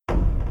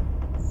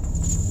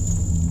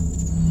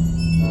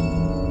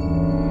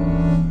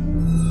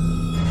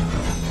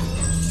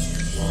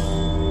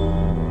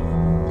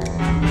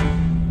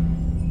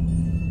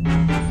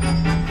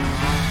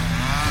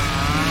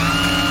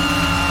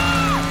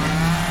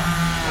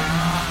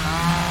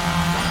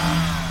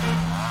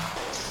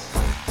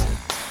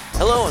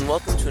Hello and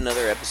welcome to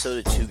another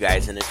episode of Two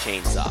Guys and a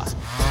Chainsaw.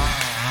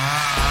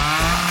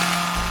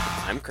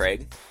 I'm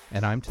Craig.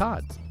 And I'm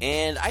Todd.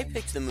 And I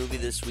picked the movie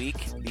this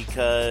week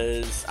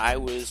because I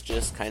was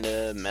just kind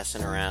of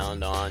messing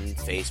around on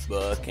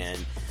Facebook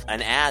and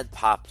an ad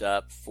popped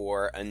up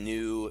for a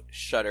new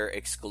Shudder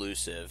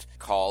exclusive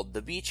called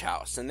The Beach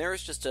House. And there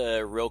was just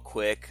a real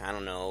quick,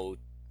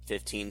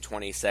 15,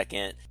 20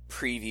 second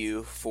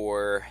preview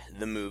for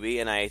the movie,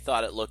 and I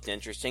thought it looked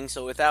interesting.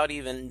 So without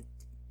even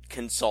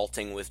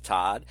consulting with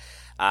Todd,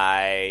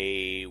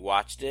 I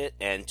watched it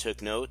and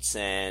took notes,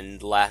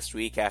 and last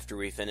week after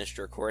we finished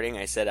recording,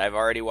 I said, I've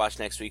already watched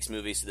next week's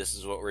movie, so this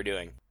is what we're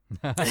doing.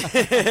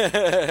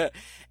 And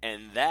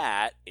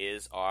that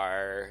is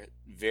our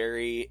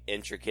very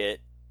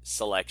intricate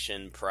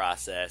selection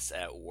process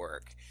at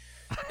work.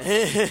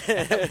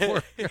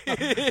 A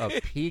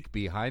peek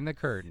behind the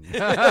curtain.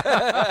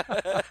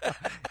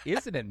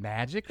 Isn't it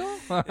magical?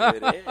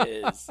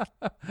 It is.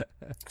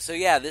 So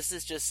yeah, this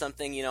is just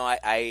something,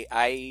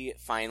 I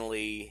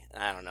finally,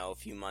 a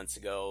few months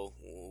ago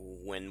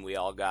when we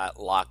all got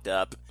locked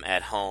up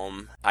at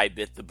home, I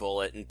bit the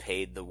bullet and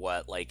paid the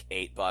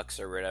 $8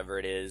 or whatever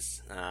it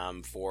is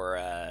for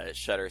a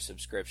Shudder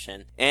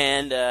subscription.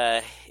 And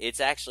it's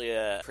actually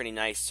a pretty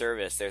nice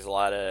service. There's a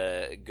lot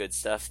of good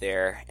stuff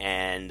there,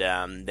 and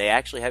they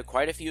actually have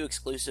quite a few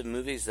exclusive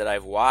movies that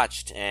I've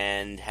watched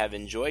and have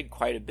enjoyed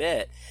quite a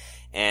bit.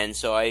 And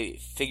so I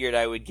figured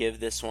I would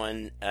give this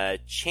one a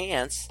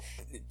chance.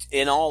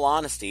 In all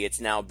honesty, it's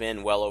now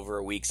been well over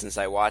a week since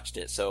I watched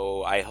it,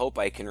 so I hope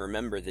I can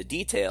remember the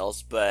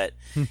details, but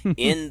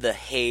in the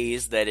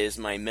haze that is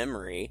my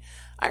memory,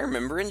 I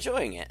remember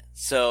enjoying it.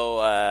 So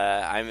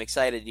I'm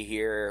excited to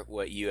hear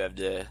what you have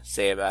to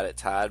say about it,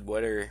 Todd.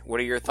 What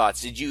are your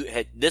thoughts?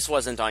 This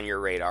wasn't on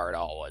your radar at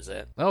all, was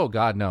it? Oh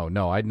God,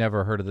 no. I'd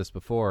never heard of this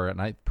before, and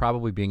I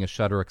probably being a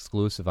Shudder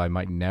exclusive, I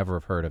might never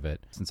have heard of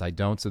it since I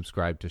don't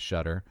subscribe to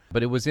Shudder.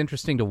 But it was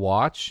interesting to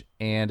watch,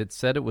 and it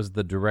said it was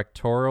the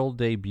directorial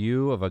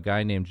debut of a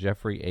guy named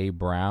Jeffrey A.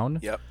 Brown.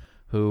 Yep.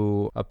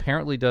 Who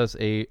apparently does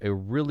a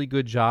really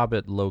good job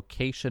at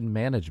location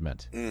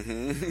management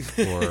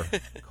for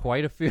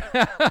quite a few,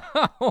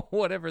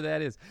 whatever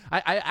that is.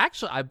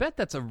 I bet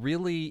that's a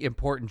really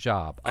important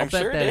job. I'm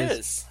sure it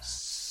is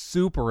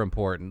super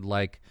important,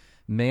 like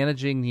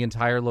managing the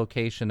entire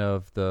location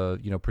of the,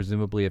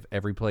 presumably of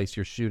every place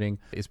you're shooting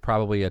is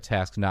probably a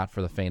task not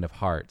for the faint of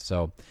heart.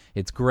 So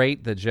it's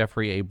great that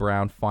Jeffrey A.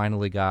 Brown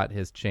finally got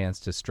his chance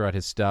to strut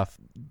his stuff,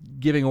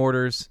 giving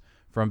orders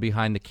from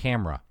behind the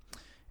camera.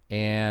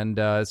 And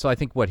so I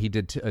think he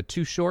did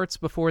two shorts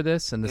before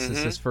this, and this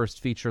is his first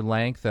feature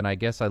length. And I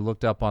guess I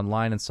looked up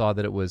online and saw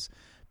that it was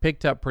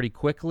picked up pretty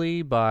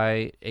quickly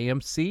by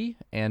AMC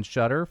and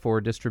Shudder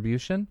for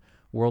distribution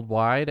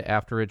worldwide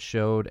after it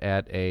showed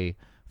at a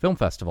film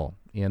festival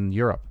in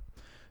Europe.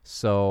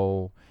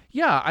 So,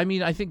 yeah,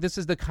 I think this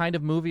is the kind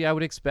of movie I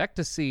would expect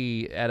to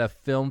see at a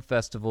film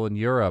festival in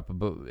Europe,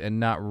 and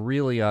not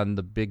really on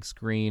the big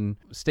screen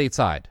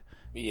stateside.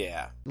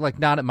 Yeah. Like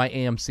not at my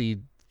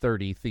AMC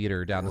 30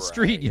 theater down the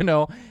street,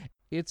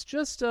 It's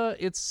just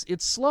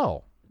it's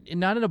slow,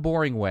 not in a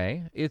boring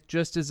way. It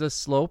just is a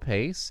slow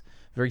pace,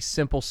 very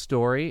simple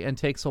story, and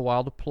takes a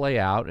while to play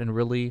out and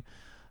really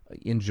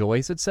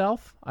enjoys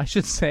itself, I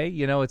should say.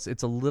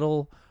 It's a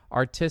little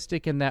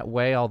artistic in that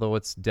way, although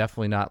it's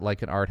definitely not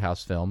like an art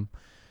house film.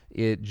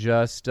 It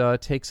just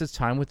takes its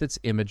time with its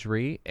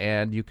imagery,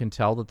 and you can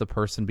tell that the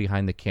person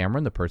behind the camera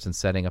and the person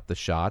setting up the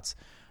shots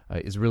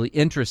is really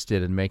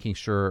interested in making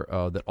sure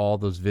that all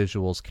those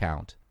visuals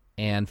count.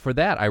 And for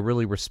that, I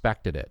really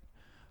respected it.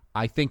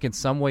 I think in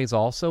some ways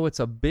also it's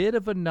a bit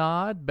of a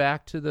nod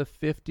back to the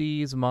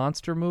 50s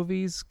monster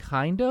movies,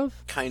 kind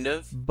of. Kind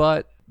of.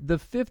 But the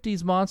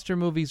 50s monster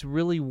movies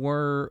really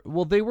were,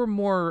 they were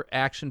more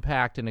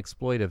action-packed and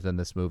exploitive than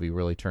this movie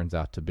really turns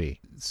out to be.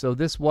 So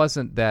this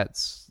wasn't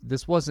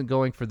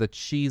going for the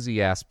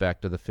cheesy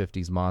aspect of the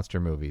 50s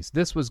monster movies.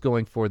 This was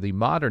going for the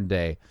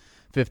modern-day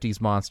 50s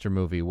monster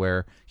movie,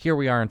 where here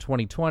we are in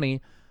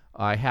 2020,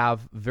 I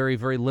have very,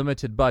 very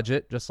limited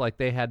budget, just like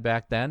they had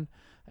back then,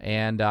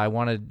 and I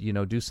want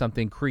to, do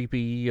something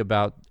creepy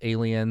about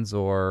aliens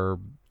or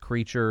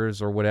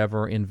creatures or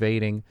whatever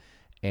invading,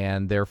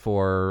 and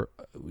therefore,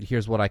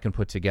 here's what I can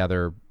put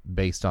together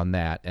based on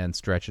that and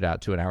stretch it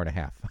out to an hour and a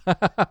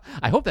half.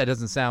 I hope that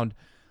doesn't sound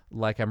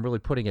like I'm really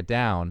putting it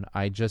down.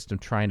 I just am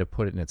trying to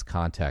put it in its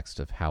context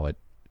of how it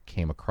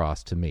came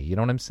across to me. You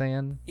know what I'm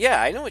saying?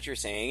 Yeah, I know what you're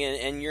saying,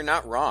 and you're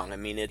not wrong.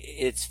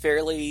 It's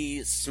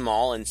fairly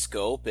small in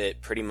scope.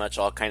 It pretty much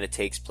all kind of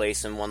takes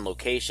place in one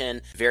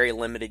location, very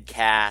limited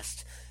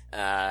cast,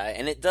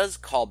 and it does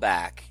call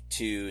back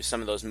to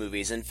some of those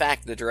movies. In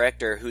fact, the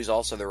director, who's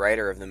also the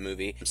writer of the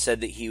movie,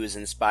 said that he was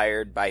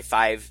inspired by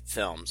 5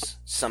 films,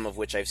 some of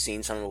which I've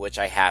seen, some of which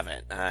I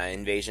haven't.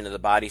 Invasion of the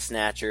Body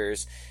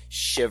Snatchers,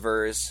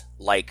 Shivers,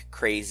 Like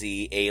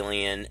Crazy,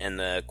 Alien, and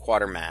the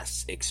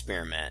Quatermass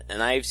Experiment.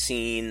 And I've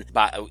seen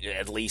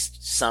at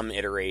least some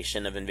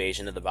iteration of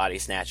Invasion of the Body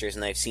Snatchers,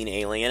 and I've seen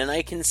Alien, and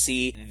I can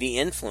see the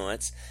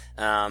influence.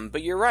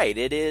 But you're right,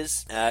 it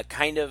is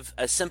kind of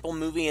a simple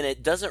movie, and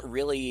it doesn't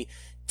really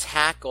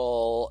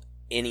tackle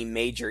any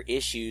major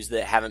issues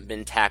that haven't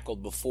been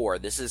tackled before.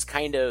 This is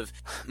kind of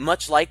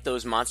much like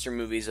those monster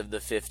movies of the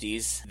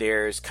 50s.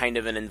 There's kind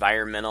of an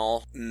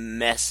environmental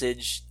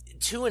message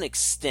to an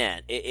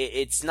extent.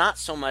 It's not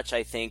so much,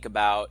 I think,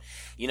 about,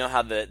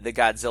 how the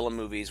Godzilla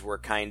movies were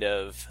kind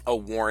of a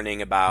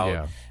warning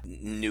about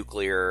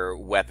nuclear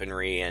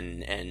weaponry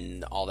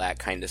and all that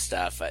kind of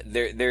stuff.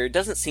 There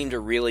doesn't seem to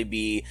really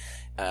be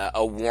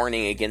a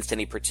warning against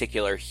any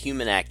particular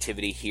human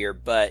activity here,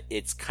 but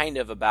it's kind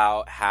of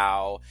about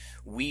how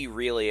we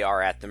really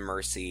are at the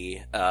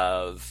mercy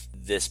of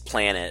this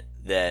planet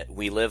that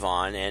we live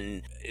on,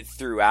 and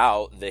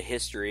throughout the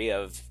history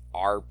of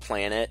our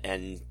planet,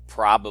 and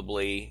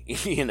probably,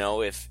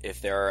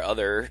 if there are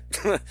other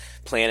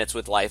planets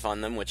with life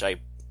on them, which I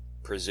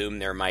presume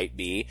there might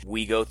be,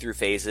 we go through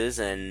phases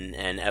and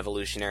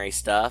evolutionary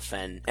stuff,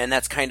 and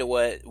that's kind of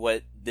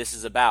what this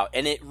is about.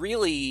 And it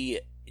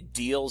really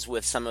deals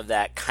with some of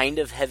that kind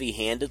of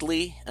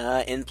heavy-handedly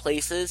in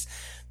places,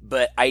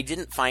 but I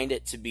didn't find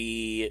it to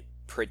be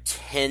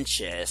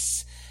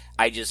pretentious.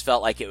 I just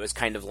felt like it was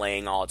kind of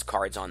laying all its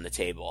cards on the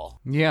table.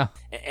 Yeah.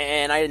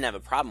 And I didn't have a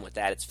problem with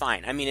that. It's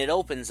fine. I mean, it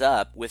opens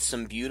up with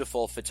some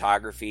beautiful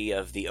photography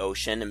of the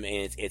ocean. I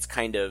mean, it's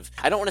kind of,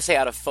 I don't want to say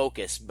out of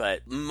focus,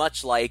 but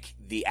much like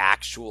the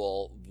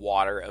actual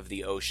water of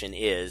the ocean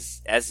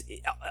is,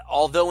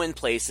 although in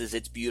places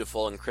it's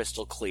beautiful and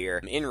crystal clear,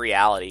 in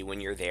reality, when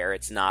you're there,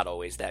 it's not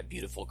always that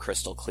beautiful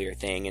crystal clear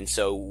thing. And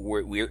so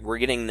we're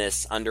getting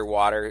this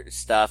underwater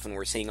stuff, and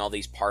we're seeing all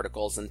these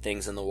particles and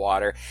things in the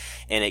water,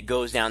 and it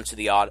goes down to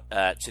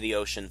the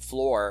ocean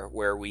floor,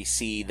 where we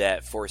see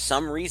that for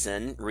some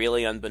reason,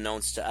 really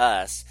unbeknownst to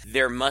us,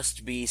 there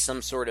must be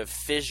some sort of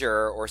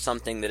fissure or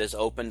something that is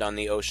opened on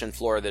the ocean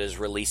floor that is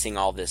releasing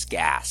all this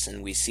gas,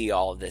 and we see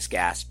all of this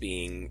gas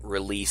being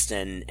released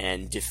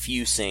and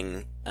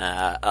diffusing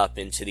up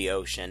into the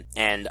ocean,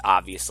 and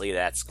obviously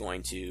that's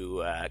going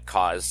to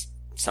cause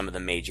some of the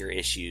major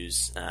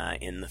issues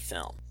in the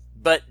film.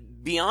 But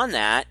beyond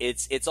that,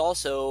 it's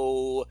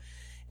also,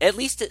 at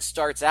least it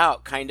starts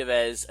out kind of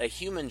as a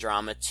human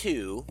drama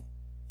too,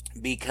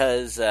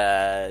 because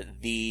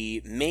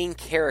the main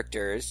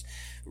characters,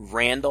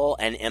 Randall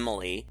and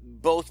Emily,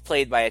 both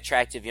played by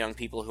attractive young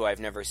people who I've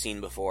never seen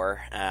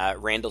before.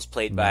 Randall's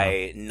played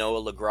by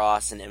Noah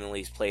LaGrosse, and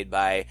Emily's played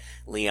by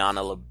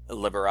Liana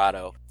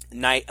Liberato.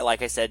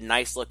 Like I said,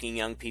 nice-looking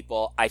young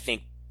people. I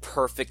think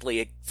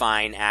perfectly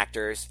fine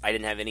actors. I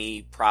didn't have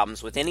any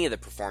problems with any of the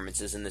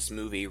performances in this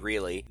movie,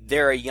 really.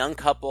 They're a young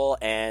couple,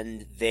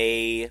 and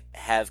they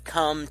have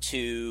come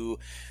to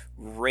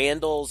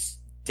Randall's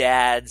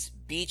dad's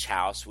beach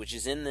house, which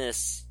is in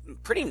this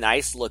pretty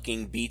nice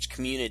looking beach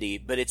community,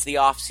 but it's the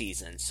off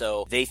season,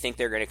 so they think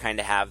they're going to kind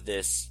of have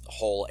this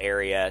whole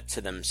area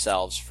to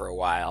themselves for a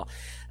while.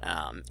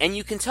 And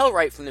you can tell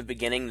right from the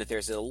beginning that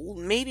there's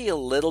maybe a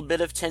little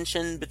bit of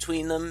tension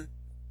between them.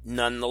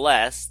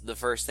 Nonetheless, the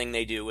first thing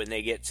they do when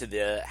they get to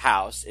the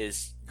house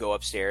is go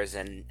upstairs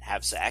and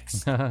have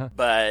sex.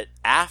 But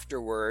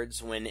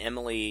afterwards, when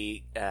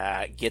Emily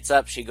gets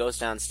up, she goes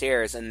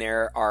downstairs, and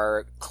there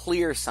are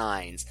clear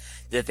signs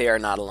that they are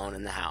not alone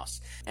in the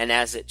house. And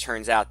as it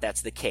turns out,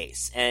 that's the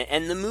case.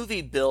 And the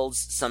movie builds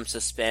some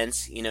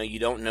suspense. You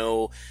don't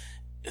know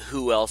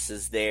who else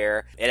is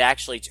there. It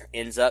actually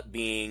ends up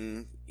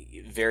being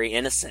very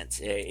innocent.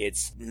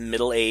 It's a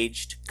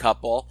middle-aged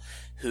couple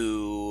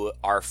who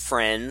are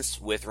friends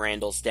with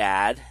Randall's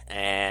dad,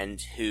 and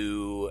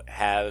who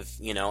have,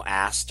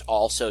 asked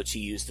also to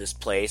use this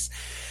place.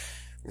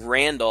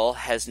 Randall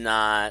has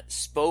not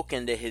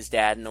spoken to his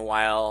dad in a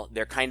while.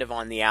 They're kind of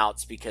on the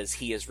outs because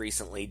he has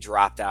recently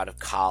dropped out of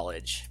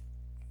college.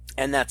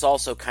 And that's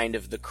also kind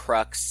of the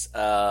crux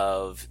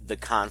of the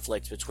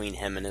conflict between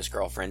him and his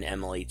girlfriend,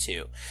 Emily,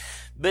 too.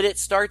 But it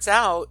starts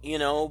out,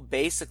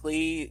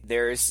 basically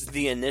there's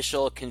the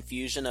initial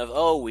confusion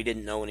of, we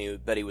didn't know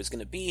anybody was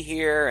going to be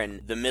here,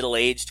 and the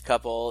middle-aged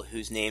couple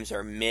whose names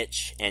are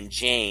Mitch and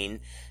Jane.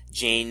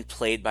 Jane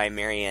played by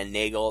Marianne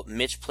Nagel,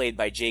 Mitch played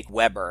by Jake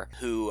Weber,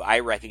 who I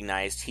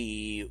recognized.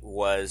 He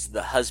was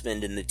the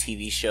husband in the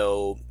TV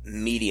show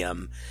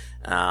Medium,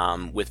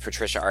 with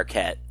Patricia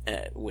Arquette,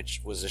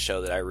 which was a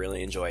show that I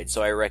really enjoyed,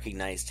 so I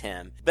recognized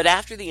him. But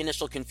after the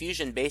initial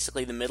confusion,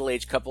 basically the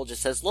middle-aged couple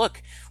just says,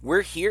 look,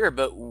 we're here,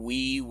 but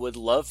we would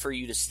love for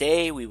you to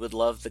stay, we would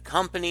love the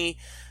company,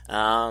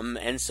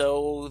 and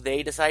so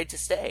they decide to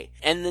stay.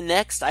 And the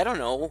next,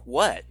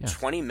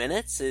 20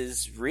 minutes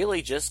is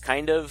really just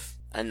kind of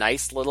a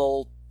nice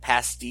little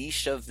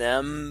pastiche of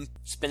them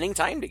spending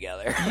time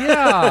together.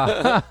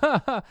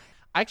 Yeah.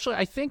 Actually,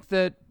 I think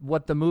that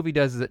what the movie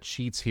does is it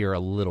cheats here a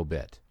little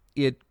bit.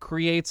 It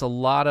creates a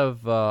lot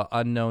of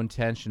unknown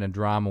tension and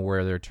drama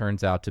where there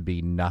turns out to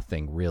be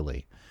nothing,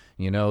 really.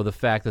 The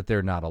fact that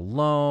they're not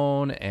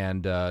alone,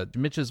 and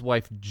Mitch's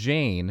wife,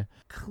 Jane,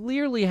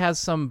 clearly has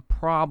some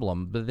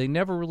problem, but they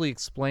never really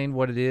explain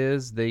what it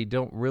is. They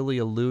don't really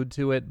allude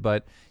to it,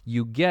 but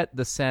you get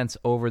the sense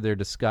over their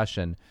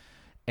discussion,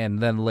 and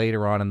then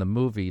later on in the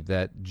movie,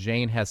 that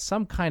Jane has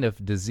some kind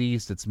of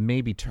disease that's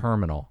maybe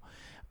terminal,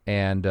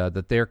 and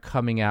that they're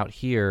coming out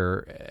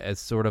here as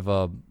sort of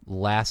a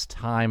last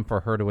time for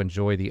her to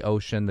enjoy the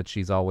ocean that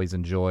she's always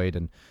enjoyed,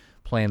 and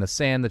play in the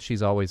sand that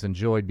she's always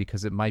enjoyed,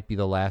 because it might be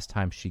the last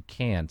time she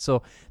can.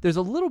 So there's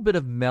a little bit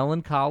of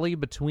melancholy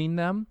between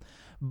them,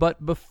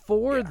 but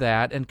before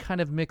that, and kind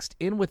of mixed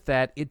in with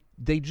that,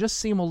 they just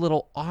seem a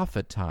little off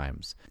at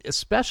times.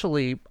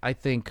 Especially, I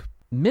think,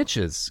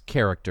 Mitch's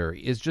character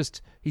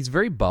he's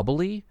very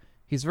bubbly,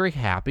 he's very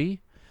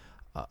happy,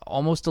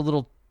 almost a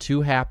little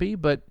too happy,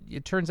 but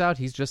it turns out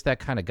he's just that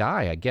kind of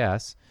guy, I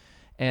guess.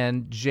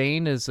 And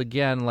Jane is,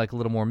 again, like a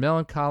little more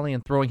melancholy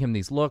and throwing him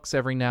these looks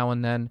every now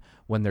and then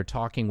when they're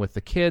talking with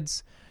the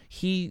kids.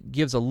 He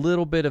gives a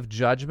little bit of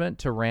judgment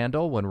to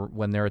Randall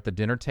when they're at the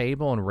dinner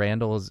table, and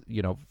Randall is,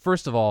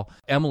 first of all,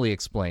 Emily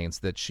explains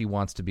that she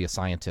wants to be a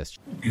scientist.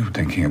 You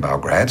thinking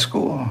about grad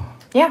school?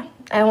 Yeah,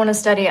 I want to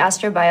study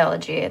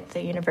astrobiology at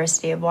the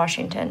University of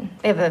Washington.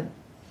 They have a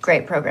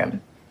great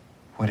program.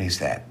 What is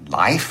that,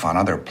 life on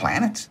other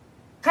planets?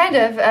 Kind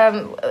of.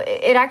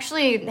 It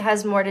actually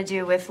has more to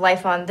do with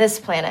life on this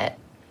planet.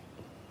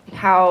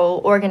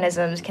 How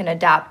organisms can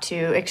adapt to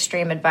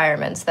extreme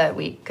environments that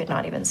we could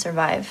not even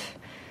survive.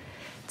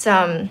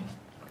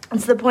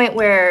 It's the point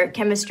where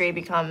chemistry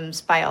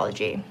becomes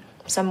biology.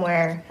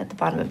 Somewhere at the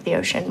bottom of the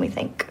ocean, we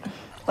think.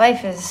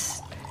 Life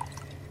is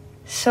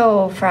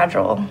so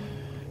fragile.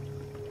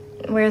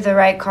 We're the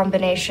right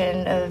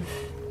combination of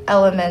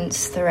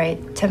elements, the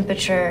right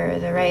temperature,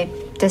 the right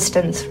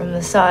distance from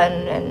the sun,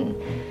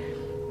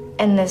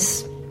 and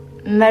this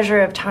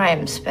measure of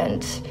time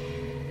spent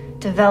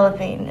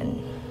developing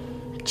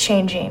and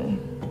changing,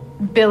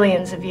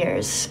 billions of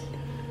years.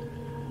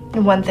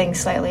 And one thing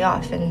slightly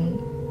off and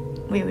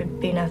we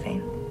would be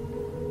nothing.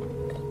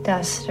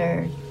 Dust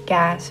or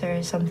gas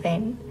or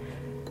something.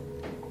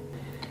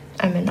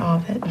 I'm in awe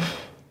of it.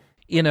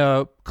 In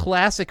a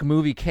classic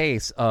movie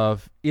case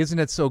of, isn't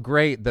it so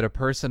great that a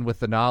person with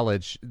the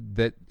knowledge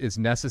that is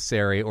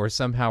necessary or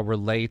somehow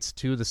relates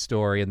to the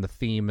story and the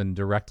theme and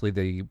directly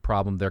the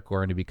problem they're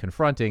going to be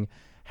confronting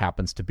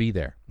happens to be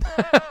there.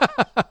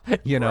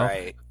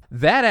 Right.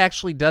 That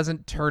actually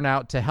doesn't turn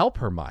out to help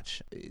her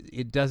much.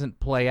 It doesn't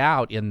play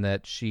out in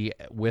that she,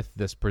 with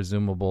this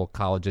presumable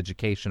college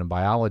education in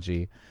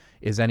biology,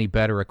 is any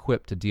better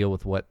equipped to deal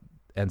with what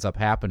ends up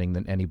happening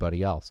than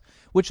anybody else,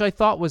 which I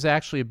thought was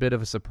actually a bit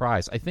of a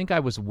surprise. I think I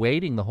was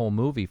waiting the whole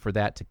movie for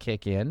that to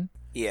kick in.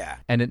 Yeah.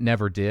 And it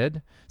never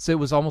did. So it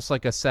was almost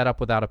like a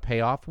setup without a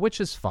payoff, which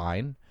is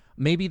fine.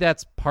 Maybe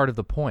that's part of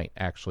the point,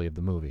 actually, of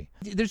the movie.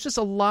 There's just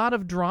a lot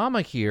of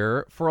drama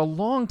here for a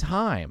long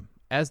time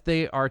as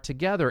they are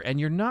together, and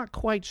you're not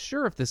quite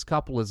sure if this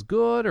couple is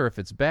good or if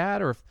it's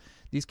bad or if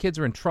these kids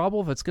are in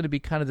trouble, if it's going to be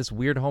kind of this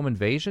weird home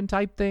invasion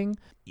type thing.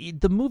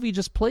 The movie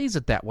just plays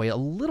it that way a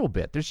little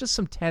bit. There's just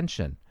some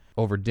tension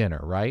over dinner,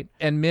 right?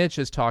 And Mitch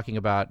is talking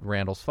about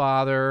Randall's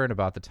father and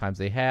about the times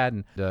they had,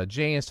 and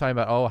Jane is talking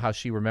about, how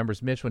she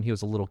remembers Mitch when he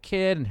was a little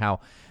kid and how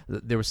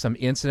there was some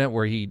incident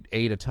where he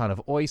ate a ton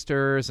of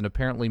oysters, and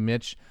apparently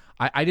Mitch...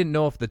 I didn't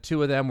know if the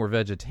two of them were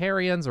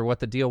vegetarians or what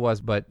the deal was,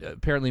 but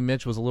apparently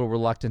Mitch was a little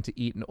reluctant to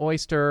eat an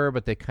oyster,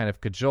 but they kind of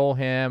cajole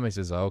him. He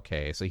says,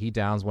 okay, so he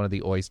downs one of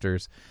the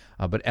oysters,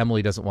 but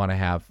Emily doesn't want to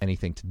have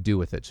anything to do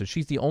with it. So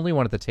she's the only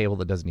one at the table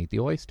that doesn't eat the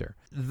oyster.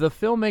 The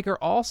filmmaker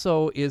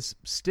also is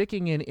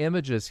sticking in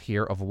images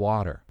here of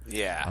water.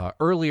 Yeah.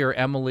 Earlier,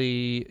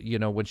 Emily,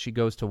 when she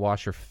goes to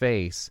wash her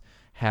face,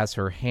 has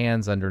her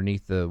hands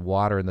underneath the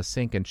water in the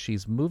sink, and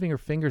she's moving her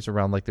fingers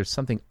around like there's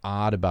something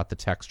odd about the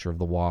texture of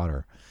the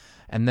water.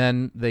 And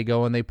then they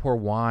go and they pour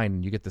wine,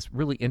 and you get this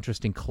really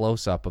interesting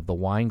close-up of the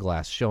wine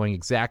glass showing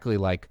exactly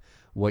like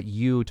what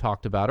you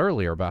talked about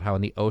earlier, about how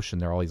in the ocean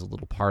there are all these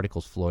little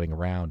particles floating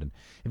around. And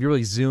if you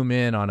really zoom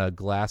in on a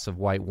glass of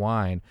white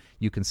wine,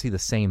 you can see the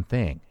same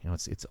thing.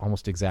 It's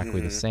almost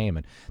exactly the same.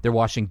 And they're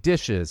washing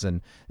dishes,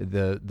 and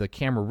the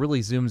camera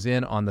really zooms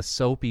in on the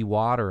soapy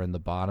water in the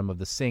bottom of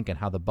the sink and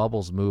how the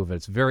bubbles move. And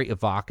it's very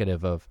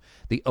evocative of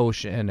the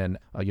ocean and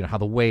how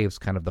the waves,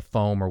 kind of the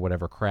foam or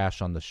whatever,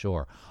 crash on the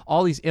shore.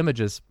 All these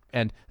images,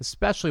 and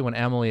especially when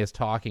Emily is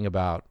talking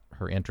about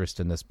her interest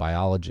in this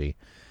biology,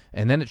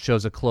 and then it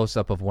shows a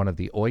close-up of one of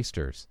the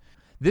oysters.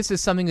 This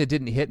is something that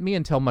didn't hit me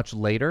until much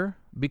later,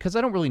 because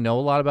I don't really know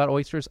a lot about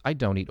oysters. I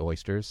don't eat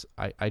oysters.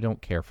 I don't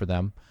care for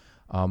them.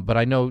 But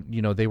I know,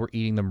 they were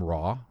eating them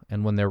raw,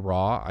 and when they're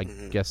raw, I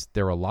guess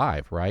they're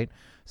alive, right?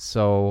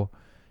 So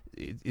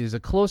it is a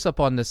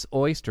close-up on this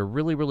oyster,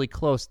 really, really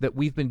close, that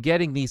we've been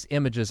getting these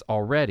images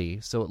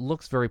already, so it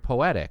looks very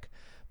poetic.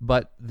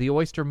 But the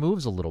oyster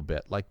moves a little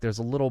bit, like there's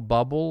a little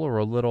bubble or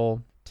a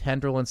little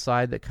tendril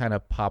inside that kind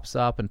of pops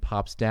up and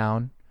pops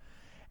down.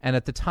 And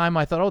at the time,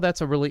 I thought, oh,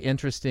 that's a really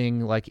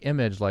interesting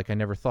image. I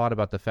never thought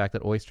about the fact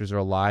that oysters are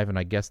alive, and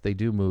I guess they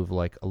do move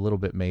a little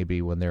bit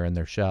maybe when they're in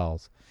their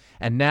shells.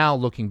 And now,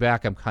 looking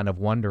back, I'm kind of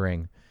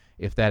wondering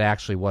if that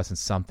actually wasn't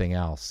something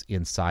else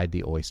inside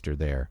the oyster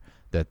there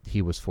that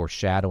he was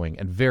foreshadowing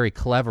and very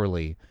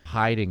cleverly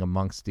hiding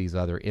amongst these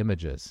other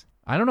images.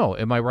 I don't know.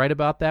 Am I right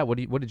about that? What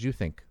did you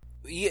think?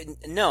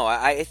 No,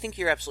 I think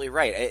you're absolutely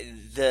right.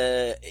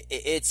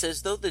 It's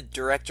as though the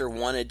director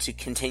wanted to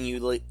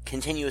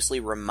continuously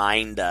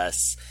remind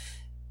us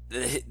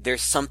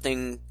there's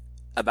something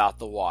about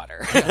the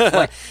water.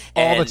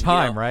 All the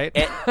time, right?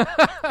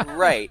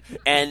 Right.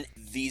 And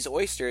these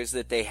oysters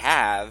that they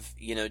have,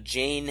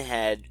 Jane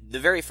had, the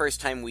very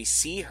first time we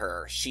see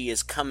her, she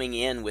is coming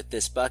in with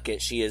this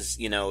bucket. She is,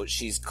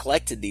 she's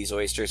collected these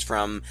oysters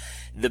from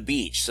the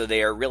beach, so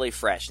they are really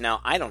fresh.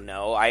 Now, I don't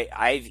know.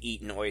 I've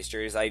eaten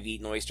oysters. I've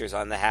eaten oysters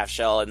on the half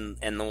shell,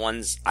 and the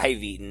ones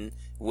I've eaten,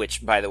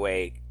 which, by the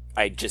way,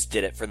 I just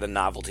did it for the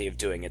novelty of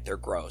doing it. They're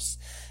gross.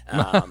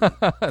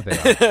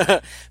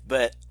 But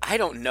I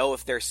don't know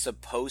if they're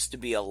supposed to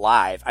be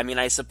alive. I mean,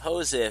 I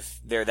suppose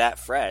if they're that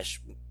fresh,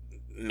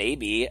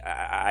 maybe.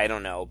 I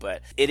don't know.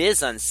 But it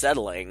is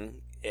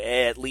unsettling,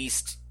 at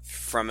least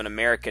from an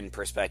American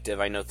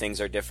perspective. I know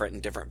things are different in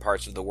different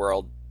parts of the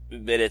world,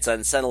 but it's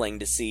unsettling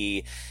to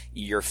see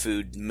your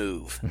food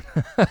move.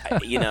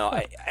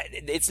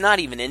 It's not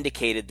even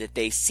indicated that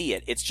they see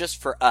it. It's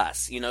just for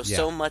us.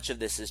 So much of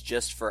this is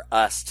just for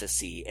us to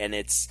see, and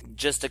it's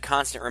just a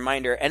constant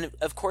reminder. And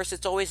of course,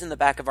 it's always in the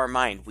back of our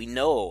mind. We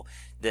know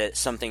that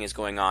something is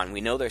going on. We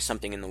know there's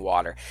something in the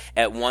water.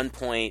 At one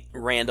point,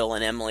 Randall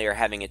and Emily are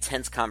having a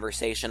tense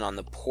conversation on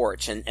the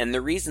porch, and the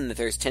reason that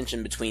there's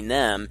tension between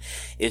them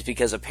is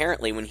because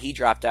apparently when he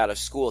dropped out of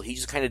school, he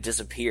just kind of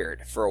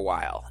disappeared for a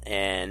while,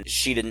 and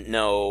she didn't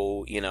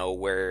know,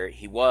 where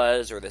he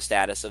was or the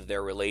status of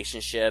their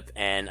relationship,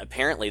 and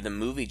apparently the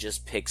movie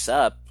just picks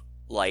up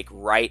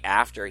right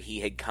after he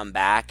had come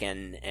back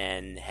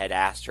and had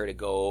asked her to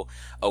go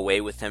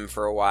away with him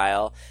for a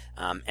while,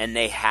 and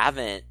they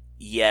haven't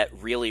yet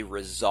really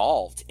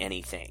resolved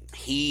anything.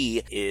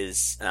 He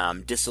is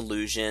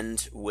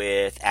disillusioned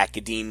with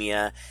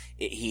academia.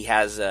 He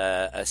has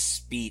a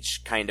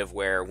speech kind of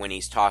where when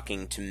he's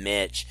talking to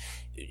Mitch,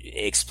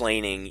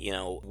 explaining,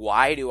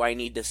 why do I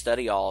need to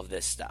study all of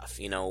this stuff?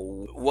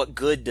 What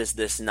good does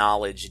this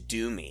knowledge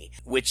do me?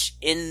 Which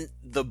in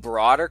the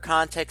broader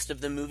context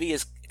of the movie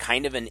is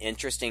kind of an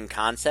interesting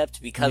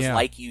concept because,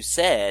 like you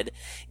said,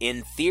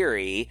 in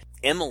theory,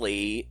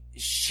 Emily,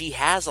 she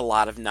has a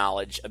lot of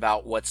knowledge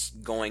about what's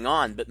going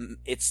on, but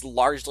it's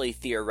largely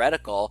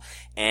theoretical,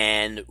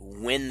 and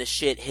when the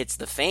shit hits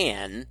the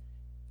fan,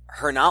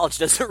 her knowledge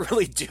doesn't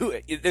really do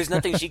it. There's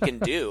nothing she can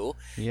do.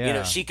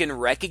 She can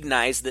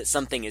recognize that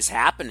something is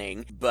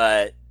happening,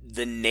 but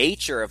the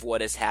nature of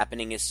what is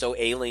happening is so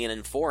alien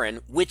and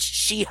foreign, which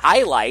she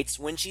highlights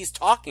when she's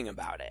talking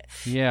about it.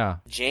 Yeah.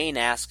 Jane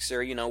asks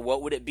her,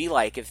 what would it be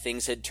like if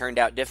things had turned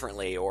out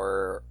differently,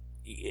 or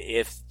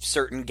if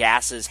certain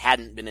gases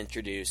hadn't been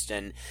introduced,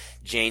 and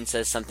Jane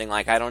says something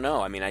like, I don't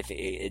know. I mean, I think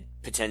it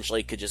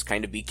potentially could just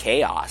kind of be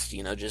chaos,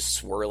 just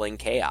swirling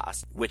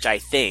chaos, which I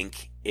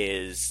think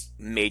is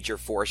major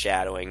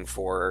foreshadowing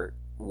for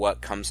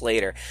what comes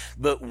later.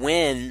 But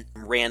when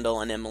Randall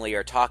and Emily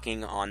are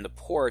talking on the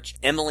porch,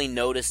 Emily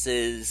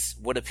notices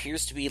what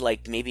appears to be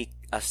maybe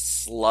a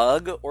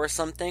slug or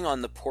something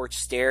on the porch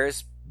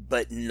stairs,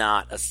 but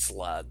not a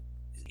slug.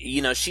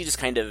 She just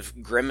kind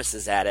of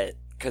grimaces at it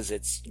because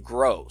it's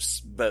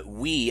gross, but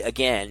we,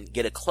 again,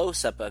 get a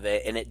close-up of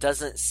it, and it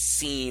doesn't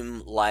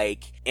seem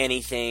like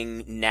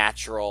anything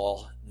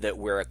natural that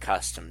we're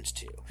accustomed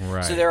to.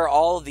 Right. So there are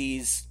all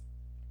these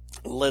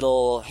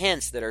little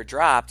hints that are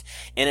dropped,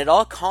 and it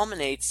all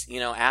culminates,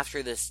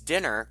 after this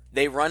dinner,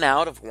 they run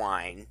out of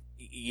wine.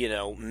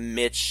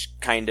 Mitch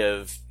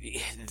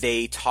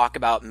they talk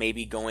about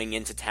maybe going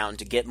into town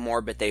to get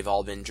more, but they've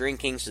all been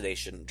drinking, so they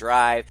shouldn't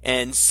drive.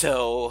 And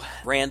so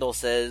Randall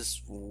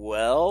says,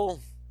 well,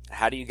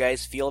 how do you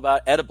guys feel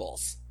about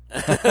edibles?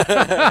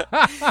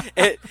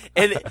 and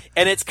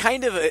it's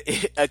kind of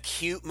a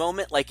cute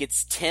moment.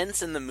 It's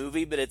tense in the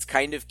movie, but it's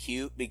kind of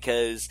cute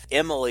because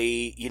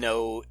Emily,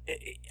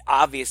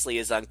 obviously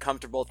is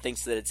uncomfortable,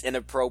 thinks that it's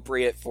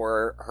inappropriate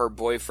for her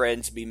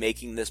boyfriend to be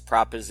making this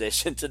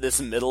proposition to this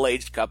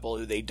middle-aged couple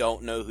who they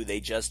don't know, who they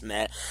just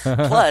met.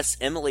 Plus,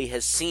 Emily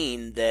has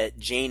seen that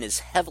Jane is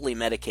heavily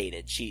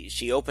medicated.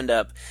 She opened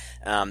up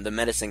the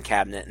medicine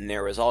cabinet, and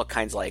there was all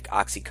kinds of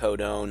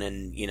oxycodone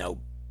and,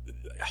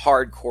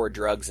 hardcore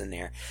drugs in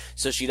there.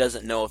 So she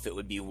doesn't know if it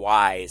would be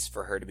wise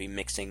for her to be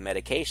mixing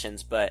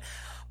medications, but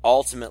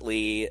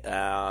ultimately,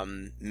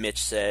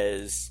 Mitch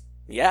says,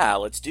 yeah,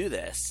 let's do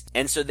this.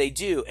 And so they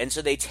do. And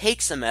so they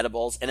take some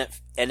edibles, and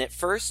at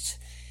first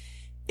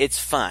it's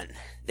fun.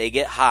 They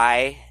get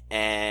high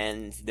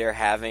and they're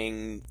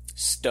having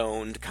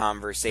stoned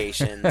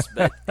conversations,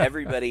 but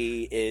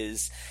everybody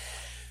is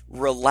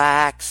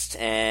relaxed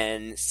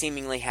and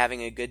seemingly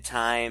having a good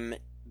time.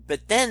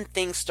 But then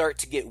things start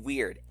to get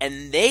weird,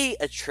 and they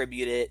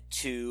attribute it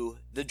to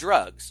the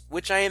drugs,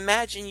 which I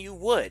imagine you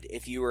would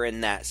if you were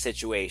in that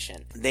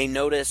situation. They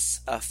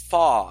notice a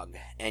fog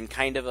and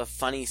kind of a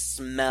funny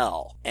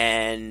smell,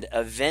 and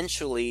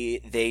eventually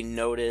they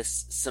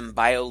notice some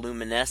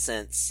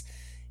bioluminescence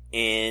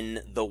in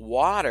the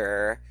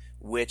water,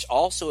 which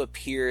also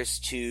appears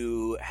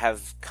to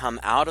have come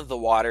out of the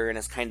water and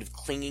is kind of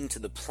clinging to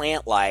the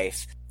plant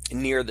life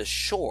near the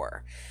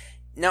shore.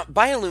 Now,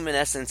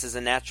 bioluminescence is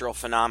a natural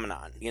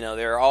phenomenon. You know,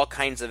 there are all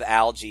kinds of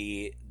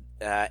algae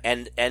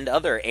and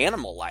other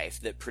animal life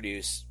that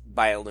produce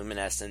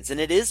bioluminescence, and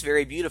it is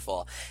very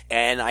beautiful.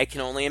 And I can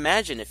only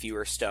imagine if you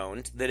were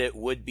stoned that it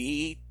would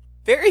be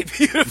very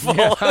beautiful.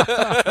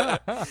 Yeah.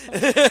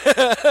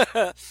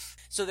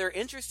 So they're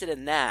interested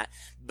in that,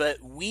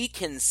 but we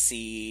can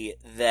see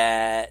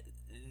that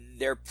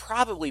they're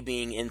probably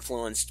being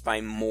influenced by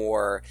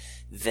more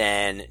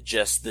than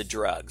just the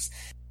drugs.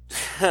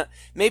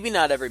 Maybe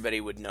not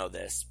everybody would know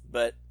this,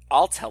 but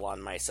I'll tell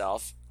on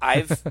myself.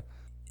 I've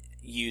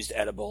used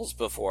edibles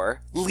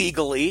before,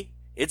 legally.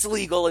 It's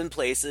legal in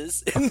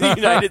places in the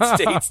United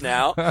States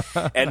now.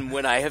 And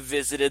when I have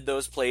visited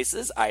those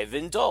places, I've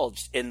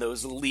indulged in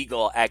those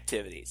legal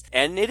activities.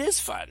 And it is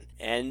fun.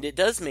 And it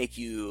does make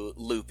you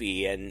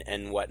loopy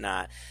and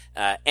whatnot.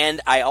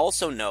 And I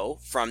also know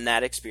from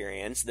that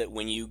experience that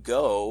when you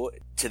go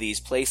to these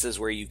places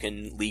where you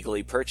can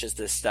legally purchase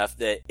this stuff,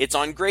 that it's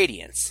on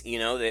gradients. You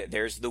know,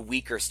 there's the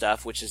weaker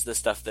stuff, which is the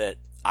stuff that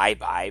I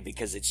buy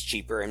because it's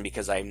cheaper and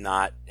because I'm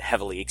not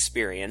heavily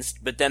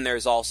experienced. But then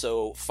there's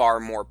also far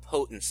more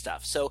potent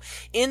stuff. So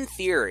in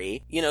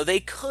theory, you know,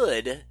 they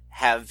could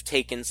have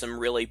taken some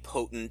really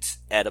potent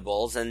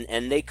edibles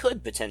and they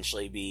could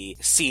potentially be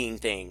seeing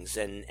things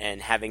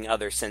and having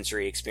other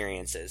sensory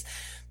experiences.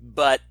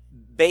 But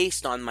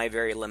based on my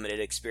very limited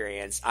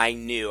experience, I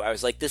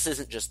was like, this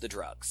isn't just the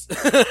drugs.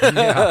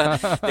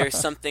 There's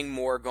something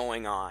more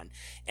going on.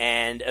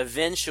 And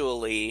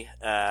eventually,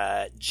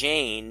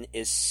 Jane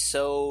is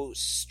so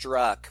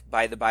struck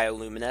by the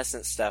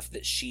bioluminescent stuff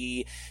that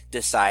she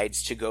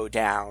decides to go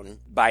down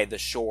by the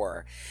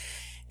shore.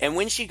 And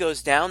when she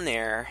goes down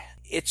there,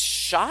 it's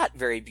shot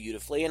very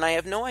beautifully, and I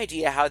have no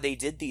idea how they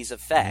did these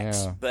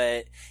effects,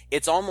 but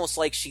it's almost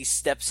like she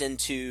steps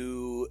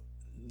into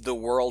the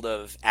world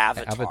of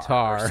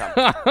Avatar. Or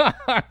something.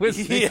 I was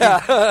thinking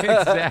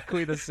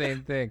exactly the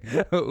same thing.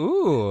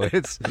 Ooh,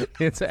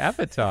 it's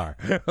Avatar.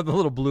 The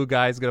little blue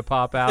guy's gonna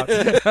pop out.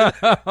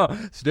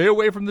 Stay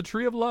away from the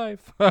tree of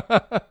life.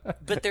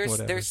 But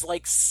there's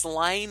like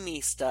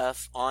slimy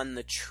stuff on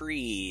the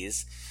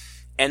trees,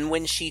 and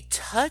when she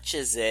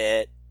touches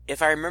it,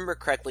 if I remember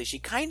correctly, she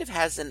kind of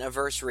has an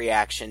averse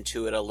reaction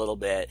to it a little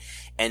bit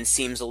and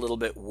seems a little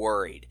bit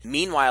worried.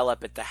 Meanwhile,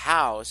 up at the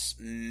house,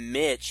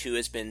 Mitch, who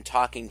has been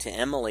talking to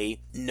Emily,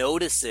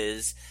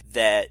 notices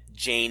that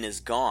Jane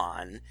is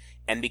gone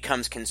and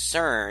becomes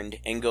concerned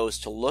and goes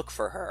to look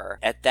for her.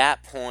 At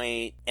that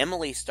point,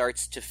 Emily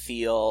starts to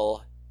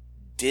feel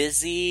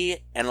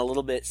dizzy and a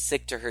little bit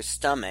sick to her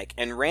stomach,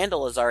 and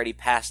Randall is already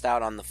passed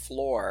out on the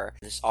floor.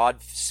 This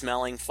odd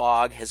smelling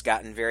fog has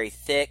gotten very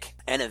thick,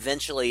 and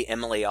eventually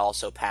Emily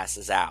also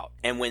passes out.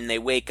 And when they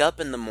wake up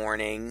in the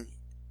morning,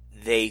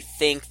 they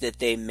think that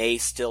they may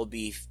still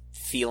be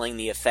feeling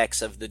the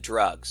effects of the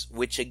drugs,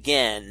 which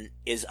again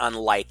is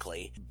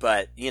unlikely,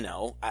 but you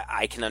know,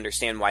 I can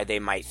understand why they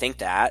might think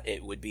that.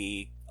 It would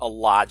be a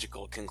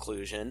logical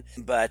conclusion,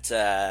 but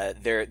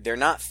they're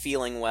not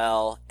feeling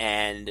well,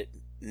 and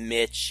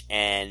Mitch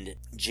and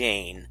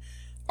Jane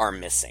are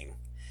missing.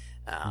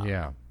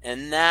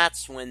 And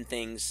that's when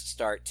things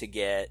start to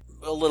get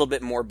a little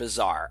bit more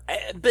bizarre.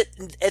 But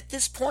at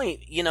this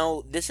point, you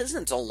know, this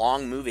isn't a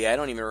long movie. I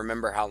don't even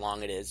remember how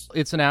long it is.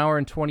 It's 1 hour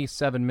and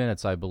 27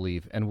 minutes, I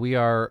believe. And we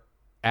are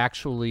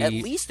actually at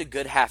least a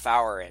good half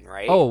hour in,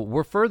 right? Oh,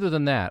 we're further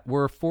than that.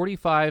 We're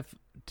 45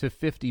 to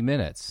 50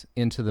 minutes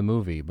into the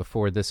movie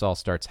before this all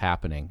starts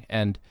happening.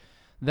 And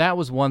that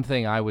was one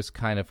thing I was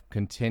kind of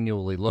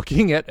continually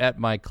looking at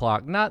my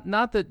clock. Not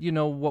that, you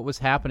know, what was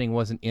happening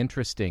wasn't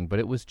interesting, but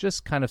it was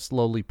just kind of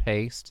slowly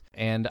paced,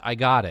 and I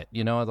got it.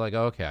 You know, I was like,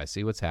 okay, I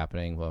see what's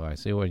happening. Well, I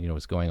see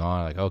what's going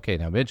on. Like, okay,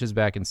 now Mitch is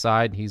back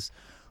inside, and he's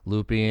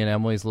loopy, and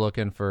Emily's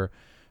looking for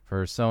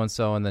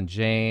so-and-so, and then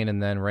Jane,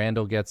 and then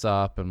Randall gets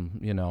up, and,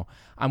 you know,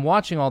 I'm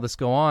watching all this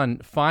go on.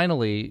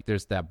 Finally,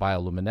 there's that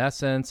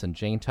bioluminescence, and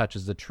Jane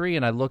touches the tree,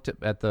 and I looked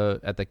at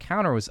the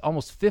counter. It was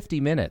almost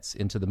 50 minutes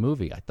into the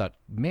movie. I thought,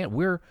 man,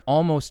 we're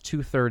almost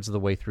 2/3 of the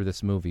way through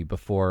this movie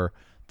before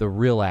the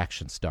real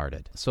action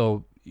started.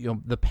 So, you know,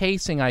 the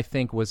pacing, I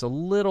think, was a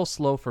little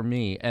slow for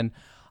me, and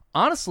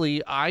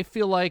honestly, I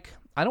feel like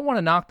I don't want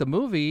to knock the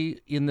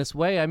movie in this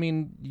way. I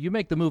mean, you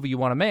make the movie you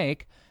want to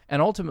make,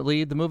 and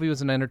ultimately, the movie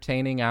was an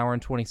entertaining 1 hour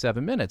and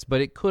 27 minutes,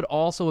 but it could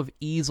also have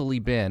easily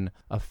been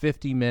a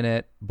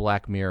 50-minute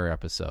Black Mirror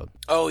episode.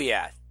 Oh,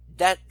 yeah.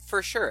 That,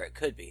 for sure, it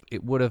could be.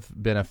 It would have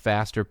been a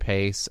faster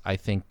pace. I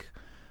think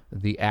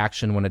the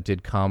action, when it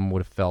did come,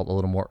 would have felt a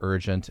little more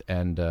urgent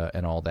and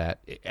all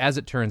that. As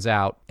it turns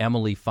out,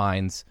 Emily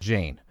finds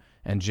Jane,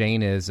 And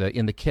Jane is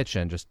in the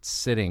kitchen, just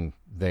sitting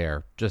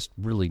there, just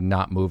really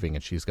not moving,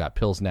 and she's got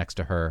pills next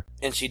to her.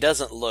 And she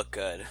doesn't look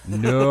good.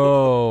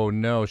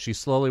 No. She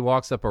slowly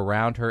walks up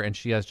around her, and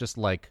she has just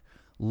like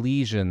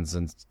lesions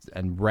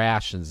and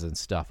rashes and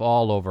stuff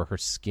all over her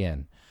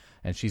skin.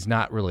 And she's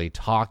not really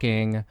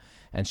talking,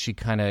 and she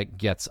kind of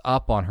gets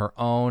up on her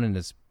own and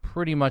is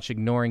pretty much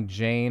ignoring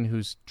Jane,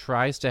 who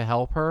tries to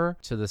help her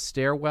to the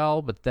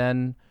stairwell, but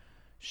then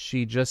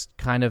she just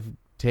kind of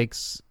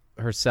takes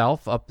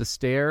herself up the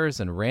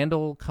stairs, and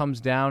Randall comes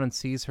down and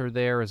sees her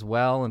there as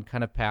well and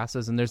kind of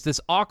passes, and there's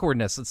this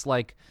awkwardness. It's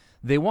like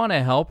they want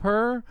to help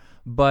her,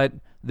 but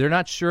they're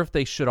not sure if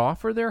they should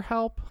offer their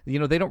help. You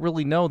know, they don't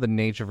really know the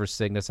nature of her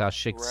sickness, how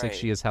sick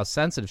she is, how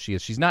sensitive she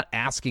is. She's not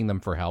asking them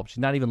for help. She's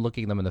not even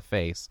looking them in the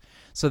face.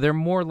 So they're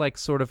more like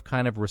sort of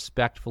kind of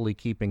respectfully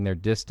keeping their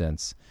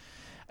distance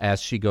as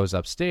she goes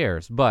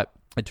upstairs. But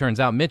it turns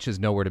out Mitch is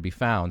nowhere to be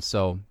found.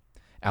 So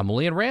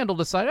Emily and Randall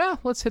decide,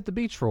 let's hit the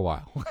beach for a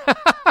while.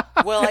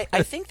 Well,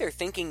 I think they're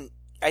thinking.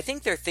 I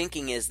think their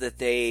thinking is that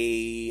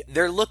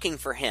they're looking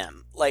for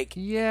him. Like,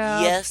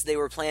 yes, they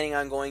were planning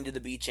on going to the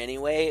beach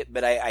anyway,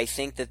 but I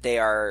think that they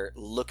are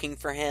looking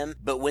for him.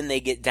 But when they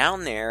get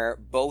down there,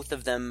 both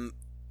of them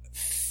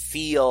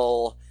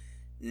feel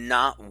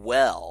not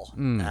well.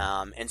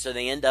 And so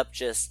they end up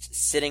just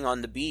sitting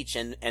on the beach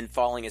and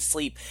falling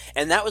asleep.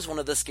 And that was one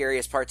of the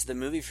scariest parts of the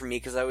movie for me,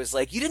 because I was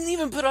like, you didn't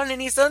even put on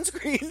any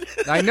sunscreen.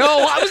 I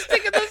know. I was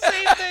thinking the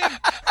same thing.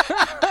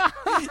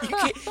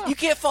 You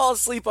can't fall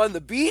asleep on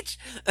the beach.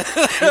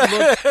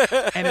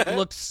 It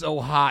looked so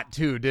hot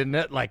too, didn't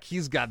it? Like,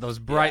 he's got those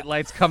bright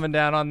lights coming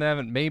down on them,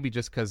 and maybe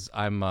just because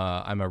I'm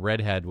a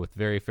redhead with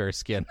very fair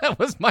skin, that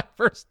was my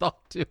first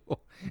thought too.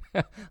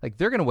 Like,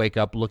 they're gonna wake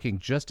up looking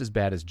just as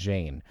bad as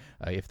Jane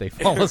if they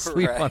fall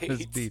asleep on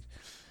this beach.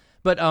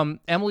 But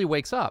Emily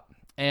wakes up,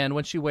 and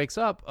when she wakes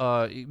up,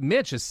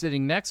 Mitch is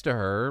sitting next to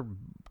her,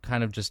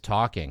 kind of just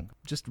talking,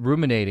 just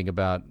ruminating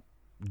about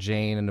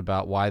Jane and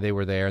about why they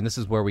were there. And this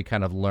is where we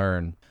kind of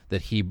learn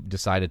that he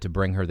decided to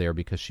bring her there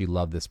because she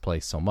loved this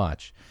place so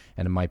much,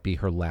 and it might be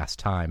her last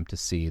time to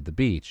see the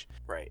beach.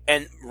 Right.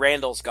 And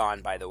Randall's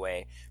gone, by the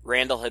way.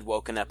 Randall had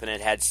woken up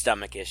and had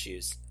stomach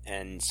issues,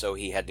 and so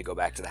he had to go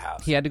back to the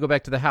house. He had to go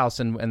back to the house,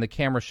 and the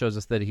camera shows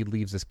us that he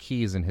leaves his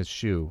keys in his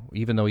shoe,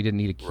 even though he didn't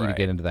need a key to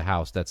get into the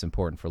house. That's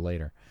important for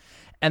later.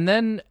 And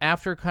then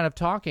after kind of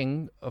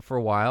talking for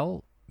a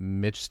while,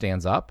 Mitch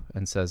stands up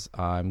and says,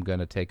 I'm going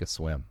to take a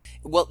swim.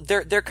 Well,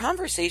 their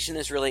conversation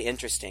is really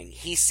interesting.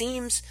 He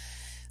seems,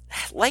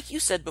 like you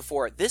said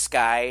before, this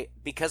guy,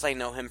 because I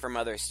know him from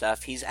other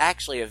stuff, he's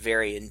actually a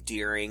very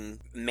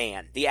endearing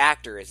man. The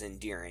actor is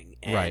endearing.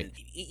 And, right.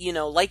 You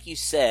know, like you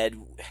said,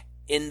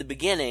 in the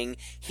beginning,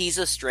 he's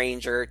a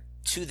stranger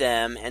to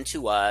them and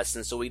to us,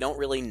 and so we don't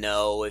really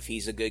know if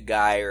he's a good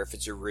guy or if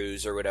it's a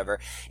ruse or whatever.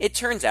 It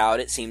turns out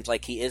it seems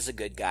like he is a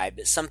good guy,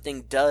 but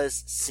something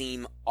does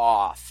seem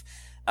off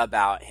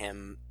about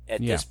him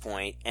at this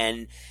point.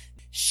 And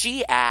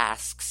she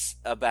asks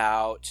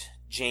about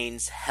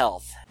Jane's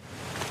health.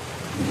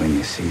 When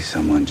you see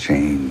someone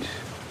change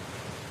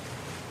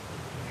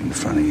in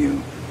front of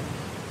you,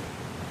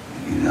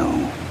 you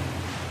know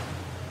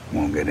it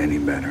won't get any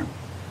better.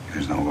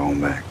 There's no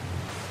going back.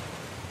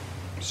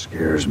 It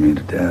scares me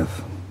to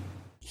death.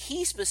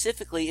 He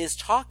specifically is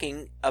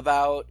talking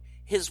about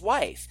his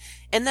wife,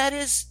 and that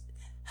is,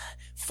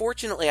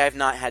 fortunately, I've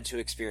not had to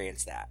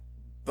experience that.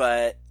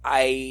 But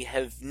I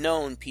have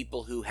known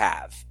people who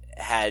have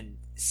had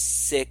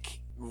sick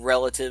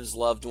relatives,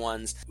 loved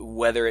ones,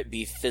 whether it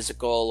be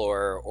physical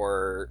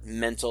or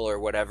mental or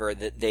whatever,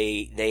 that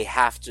they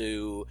have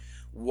to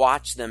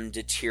watch them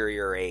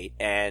deteriorate,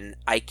 and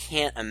I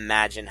can't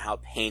imagine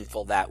how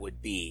painful that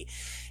would be.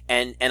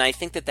 And I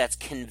think that that's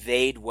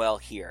conveyed well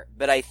here.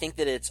 But I think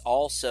that it's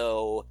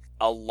also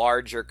a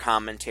larger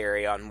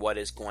commentary on what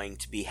is going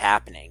to be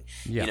happening.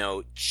 Yeah. You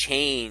know,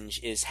 change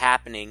is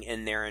happening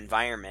in their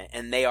environment,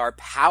 and they are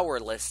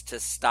powerless to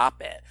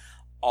stop it.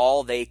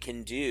 All they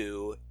can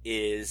do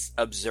is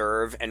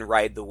observe and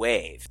ride the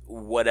wave,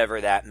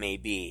 whatever that may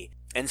be.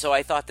 And so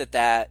I thought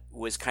that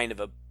was kind of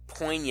a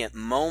poignant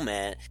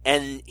moment,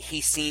 and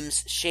he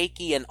seems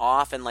shaky and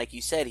off, and like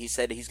you said, he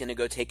said he's going to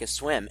go take a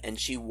swim, and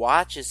she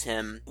watches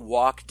him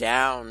walk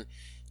down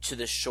to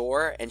the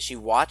shore, and she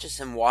watches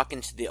him walk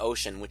into the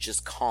ocean, which is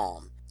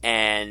calm.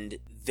 And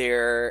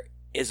there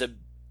is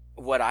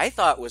what I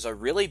thought was a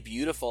really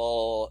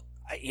beautiful,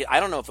 I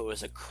don't know if it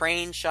was a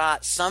crane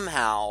shot,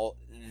 somehow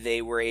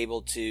they were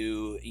able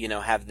to, you know,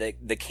 have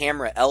the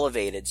camera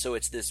elevated, so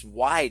it's this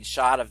wide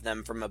shot of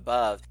them from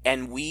above,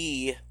 and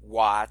we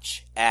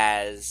watch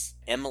as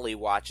Emily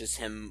watches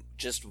him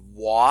just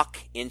walk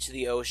into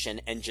the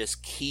ocean and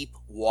just keep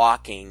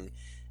walking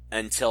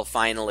until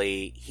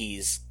finally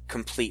he's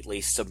completely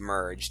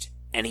submerged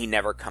and he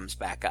never comes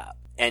back up.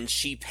 And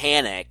she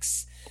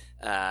panics,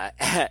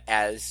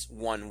 as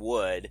one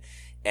would,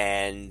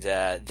 and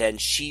then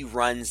she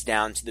runs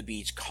down to the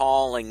beach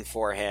calling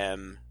for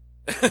him,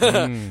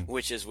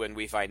 which is when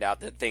we find out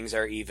that things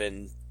are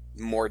even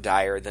more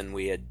dire than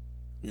we had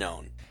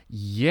known.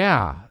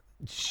 Yeah.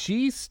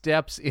 she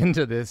steps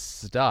into this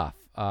stuff,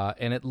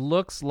 and it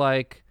looks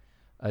like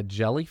a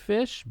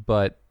jellyfish,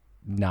 but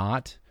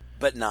not.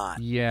 But not.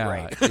 Yeah,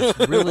 right.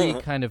 It's really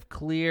kind of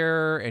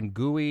clear and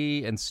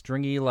gooey and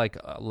stringy, like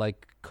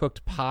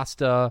cooked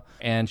pasta.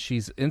 And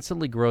she's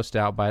instantly grossed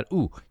out by it.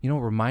 Ooh, you know,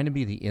 it reminded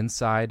me of the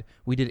inside.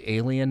 We did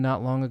Alien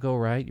not long ago,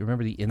 right? You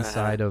remember the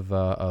inside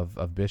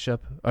of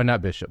Bishop, or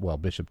not Bishop? Well,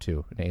 Bishop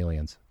 2 in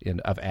Aliens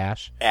of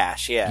Ash.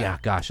 Ash, yeah. Yeah,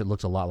 gosh, it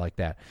looked a lot like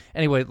that.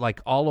 Anyway, like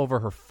all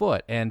over her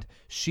foot, and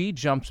she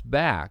jumps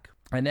back.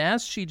 And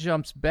as she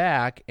jumps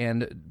back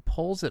and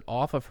pulls it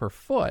off of her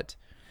foot,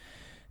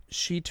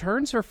 she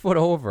turns her foot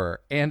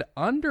over, and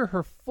under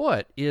her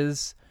foot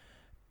is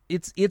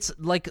it's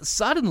like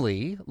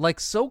suddenly, like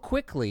so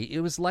quickly, it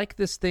was like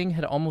this thing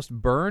had almost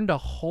burned a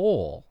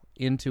hole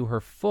into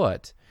her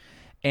foot,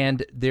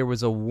 and there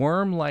was a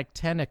worm-like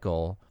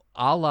tentacle,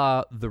 a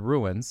la The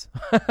Ruins,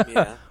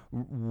 Yeah.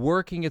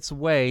 working its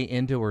way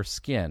into her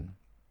skin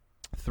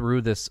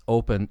through this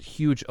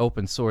huge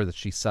open sore that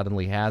she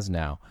suddenly has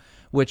now,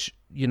 which,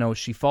 you know,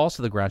 she falls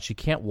to the ground. She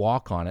can't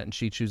walk on it, and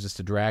she chooses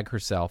to drag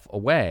herself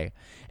away.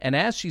 And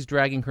as she's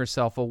dragging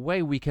herself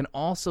away, we can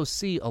also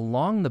see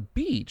along the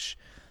beach,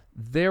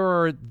 there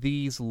are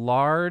these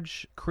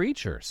large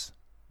creatures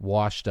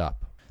washed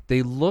up.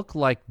 They look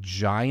like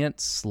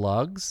giant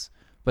slugs,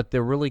 but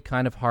they're really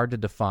kind of hard to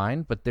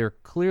define, but they're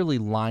clearly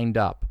lined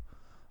up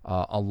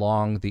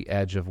along the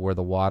edge of where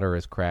the water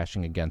is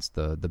crashing against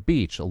the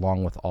beach,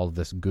 along with all of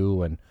this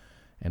goo and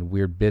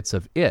weird bits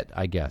of it,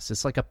 I guess.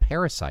 It's like a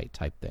parasite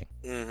type thing.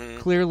 Mm-hmm.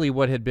 Clearly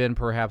what had been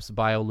perhaps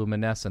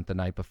bioluminescent the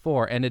night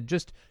before, and it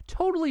just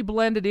totally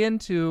blended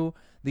into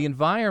the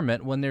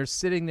environment when they're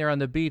sitting there on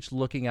the beach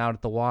looking out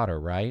at the water,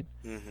 right?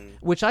 Mm-hmm.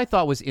 Which I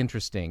thought was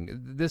interesting.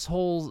 This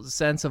whole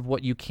sense of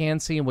what you can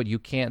see and what you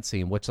can't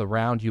see, and what's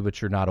around you but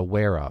you're not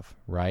aware of,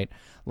 right?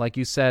 Like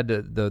you said,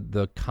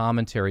 the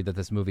commentary that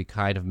this movie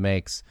kind of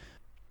makes,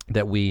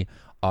 that we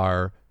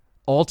are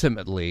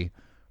ultimately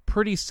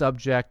pretty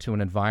subject to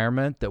an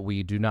environment that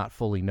we do not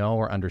fully know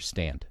or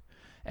understand,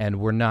 and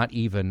we're not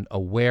even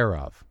aware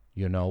of,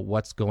 you know,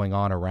 what's going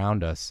on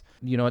around us.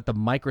 You know, at the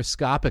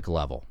microscopic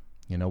level,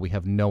 you know, we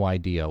have no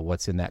idea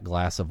what's in that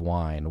glass of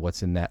wine,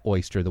 what's in that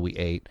oyster that we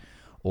ate,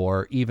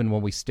 or even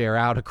when we stare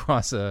out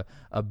across a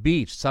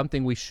beach,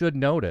 something we should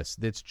notice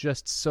that's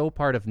just so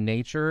part of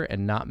nature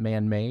and not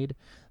man-made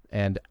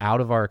and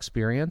out of our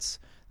experience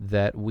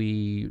that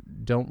we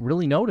don't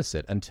really notice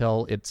it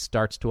until it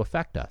starts to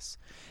affect us.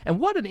 And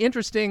what an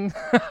interesting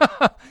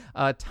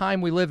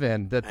time we live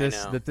in, that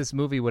this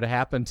movie would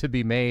happen to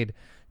be made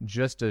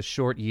just a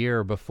short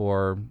year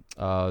before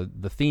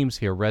the themes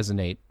here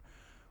resonate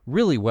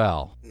really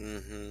well.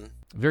 Mm-hmm.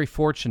 Very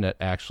fortunate,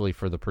 actually,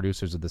 for the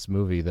producers of this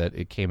movie that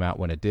it came out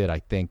when it did. I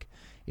think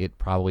it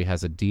probably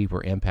has a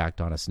deeper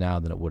impact on us now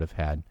than it would have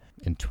had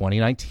in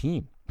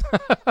 2019.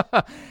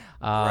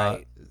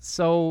 Right.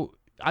 So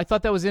I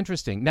thought that was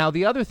interesting. Now,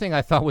 the other thing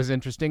I thought was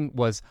interesting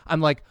was, I'm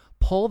like,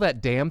 pull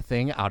that damn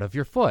thing out of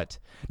your foot.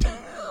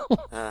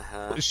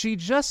 She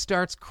just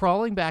starts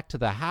crawling back to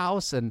the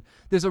house, and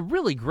there's a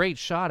really great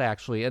shot,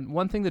 actually. And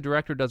one thing the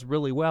director does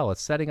really well is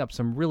setting up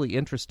some really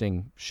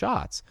interesting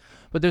shots.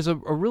 But there's a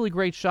really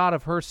great shot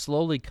of her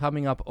slowly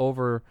coming up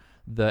over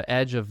the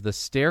edge of the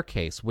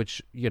staircase,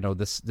 which, you know,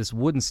 this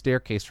wooden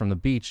staircase from the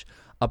beach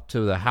up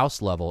to the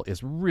house level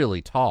is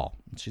really tall.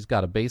 She's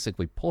got to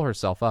basically pull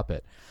herself up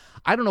it.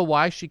 I don't know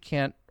why she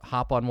can't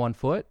hop on one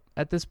foot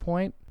at this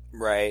point.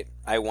 Right.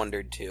 I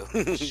wondered too.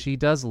 She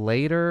does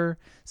later.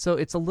 So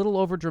it's a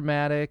little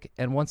overdramatic.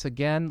 And once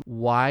again,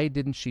 why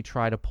didn't she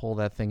try to pull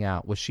that thing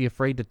out? Was she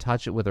afraid to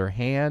touch it with her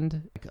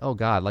hand? Like, oh,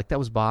 God, like that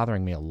was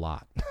bothering me a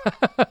lot.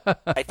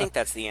 I think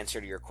that's the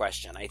answer to your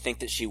question. I think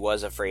that she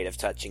was afraid of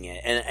touching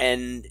it.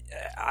 And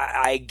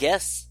I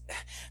guess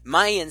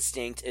my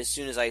instinct, as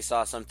soon as I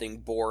saw something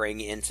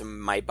boring into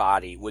my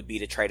body, would be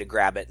to try to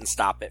grab it and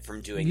stop it from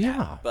doing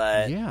that.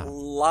 But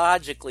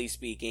logically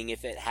speaking,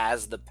 if it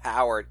has the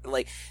power,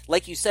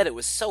 like you said, it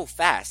was so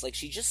fast. Like,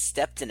 she just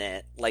stepped in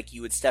it like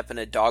you would step in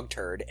a dog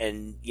turd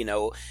and, you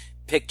know,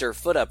 picked her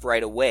foot up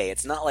right away.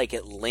 It's not like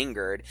it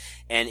lingered,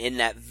 and in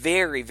that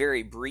very,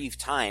 very brief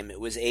time, it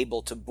was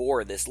able to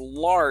bore this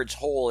large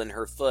hole in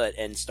her foot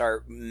and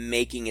start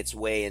making its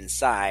way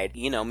inside.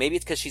 You know, maybe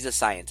it's because she's a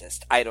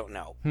scientist. I don't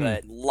know.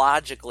 But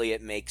logically,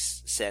 it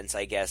makes sense,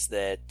 I guess,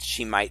 that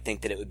she might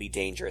think that it would be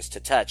dangerous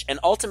to touch. And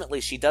ultimately,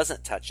 she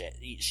doesn't touch it.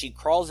 She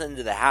crawls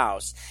into the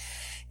house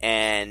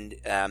and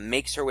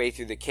makes her way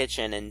through the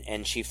kitchen,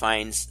 and she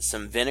finds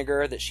some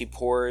vinegar that she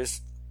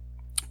pours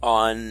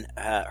on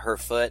her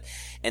foot,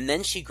 and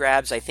then she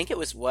grabs, I think it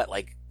was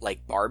like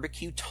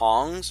barbecue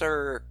tongs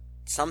or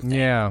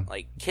something,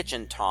 like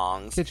kitchen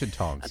tongs,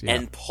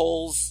 and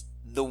pulls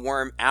the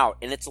worm out,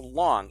 and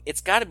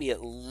it's got to be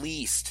at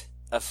least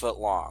a foot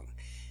long,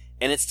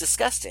 and it's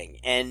disgusting,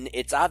 and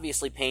it's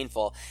obviously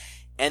painful,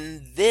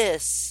 and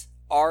this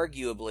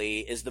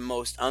arguably is the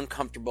most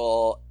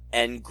uncomfortable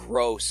and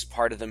gross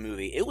part of the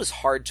movie. It was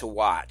hard to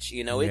watch,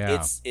 you know.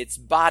 It's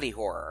body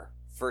horror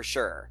for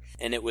sure,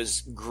 and it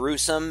was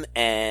gruesome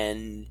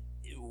and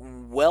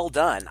well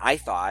done, I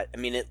thought. I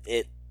mean,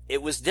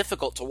 it was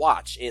difficult to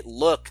watch. It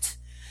looked,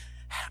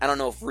 I don't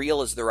know if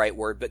real is the right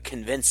word, but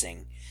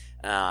convincing.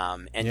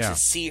 To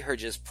see her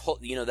just pull,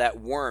 that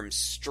worm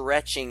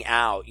stretching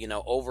out,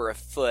 over a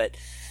foot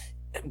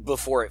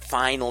before it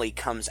finally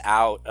comes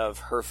out of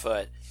her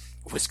foot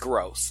was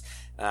gross.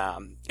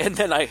 And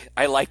then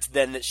I liked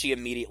then that she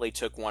immediately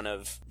took one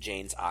of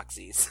Jane's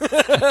oxys.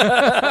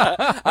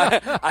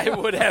 I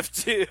would have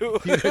too.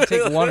 You could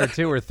take one or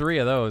two or three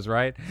of those,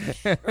 right?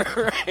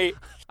 Right.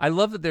 I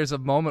love that there's a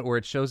moment where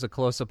it shows a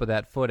close-up of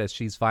that foot as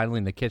she's finally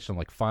in the kitchen,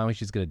 like finally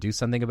she's going to do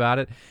something about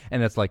it,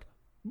 and it's like,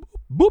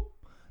 boop,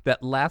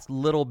 that last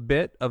little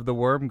bit of the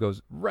worm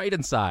goes right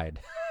inside.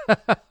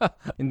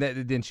 And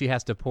then she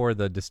has to pour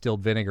the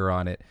distilled vinegar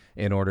on it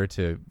in order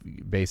to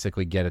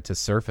basically get it to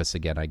surface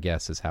again, I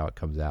guess, is how it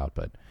comes out.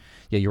 But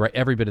yeah, you're right.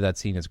 Every bit of that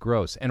scene is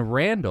gross. And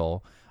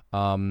Randall,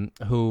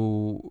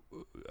 who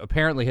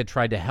apparently had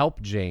tried to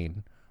help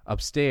Jane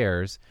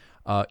upstairs,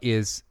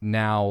 is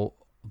now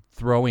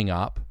throwing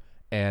up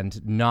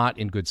and not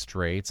in good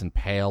straits and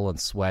pale and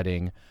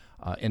sweating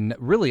and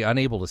really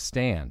unable to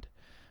stand.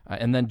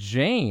 And then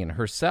Jane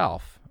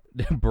herself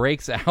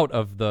breaks out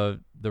of the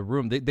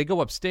room. They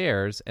go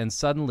upstairs, and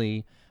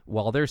suddenly,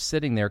 while they're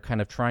sitting there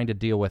kind of trying to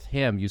deal with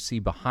him, you see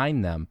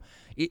behind them,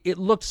 it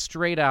looked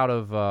straight out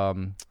of,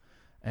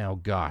 oh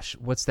gosh,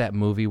 what's that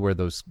movie where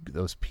those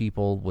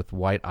people with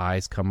white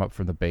eyes come up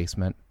from the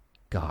basement?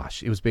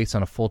 Gosh, it was based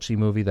on a Fulci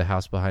movie, The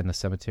House Behind the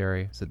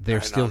Cemetery. So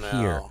they're still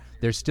here.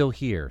 They're still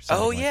here.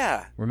 Oh,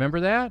 yeah.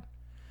 Remember that?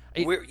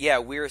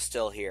 We're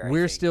still here.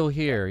 We're still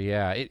here,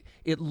 yeah.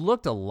 It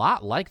looked a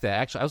lot like that.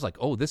 Actually, I was like,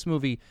 oh, this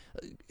movie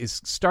is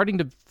starting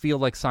to feel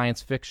like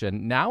science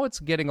fiction. Now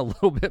it's getting a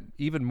little bit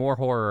even more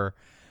horror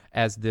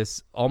as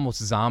this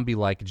almost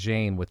zombie-like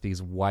Jane with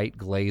these white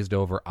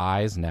glazed-over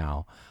eyes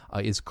now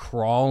is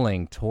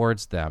crawling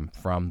towards them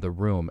from the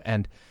room.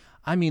 And,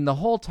 I mean, the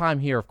whole time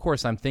here, of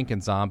course, I'm thinking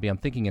zombie, I'm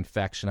thinking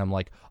infection. I'm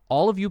like,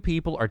 all of you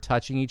people are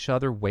touching each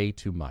other way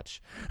too much.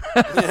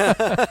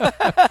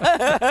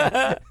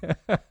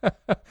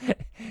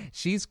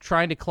 She's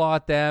trying to claw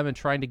at them and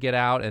trying to get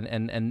out,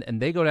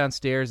 and they go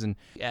downstairs, and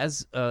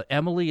as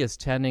Emily is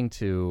tending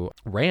to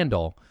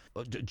Randall,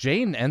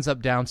 Jane ends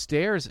up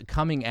downstairs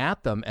coming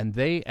at them, and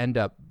they end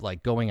up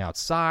like going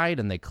outside,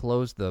 and they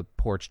close the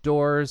porch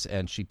doors,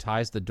 and she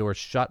ties the doors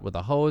shut with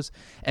a hose,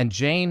 and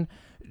Jane,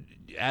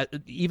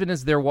 even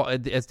as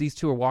these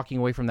two are walking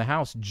away from the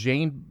house,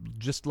 Jane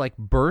just like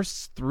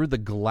bursts through the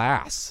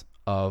glass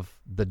of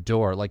the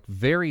door, like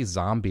very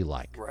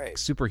zombie-like. Right.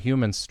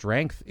 Superhuman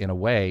strength in a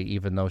way,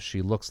 even though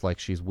she looks like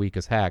she's weak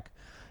as heck,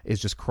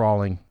 is just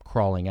crawling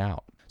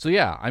out. So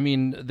yeah, I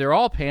mean, they're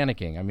all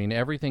panicking. I mean,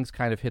 everything's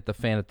kind of hit the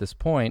fan at this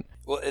point.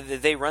 Well,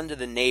 they run to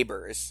the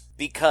neighbors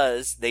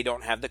because they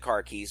don't have the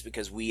car keys,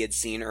 because we had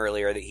seen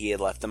earlier that he had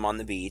left them on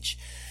the beach.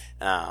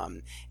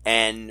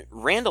 And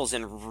Randall's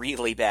in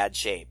really bad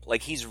shape.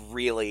 Like, he's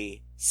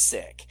really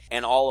sick.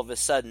 And all of a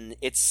sudden,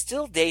 it's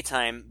still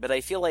daytime, but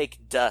I feel like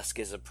dusk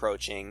is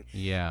approaching.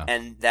 Yeah.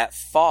 And that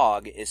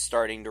fog is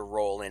starting to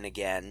roll in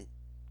again.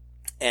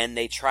 And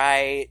they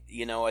try,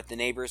 at the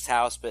neighbor's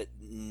house, but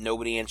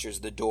nobody answers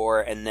the door.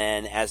 And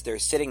then as they're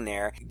sitting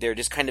there, they're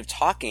just kind of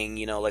talking,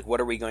 like,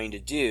 what are we going to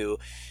do?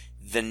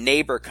 The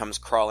neighbor comes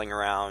crawling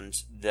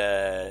around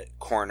the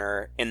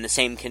corner in the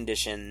same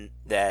condition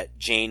that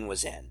Jane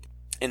was in.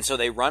 And so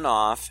they run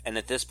off, and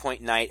at this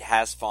point night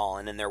has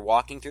fallen, and they're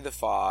walking through the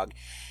fog,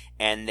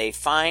 and they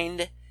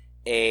find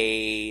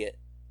a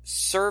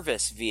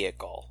service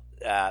vehicle.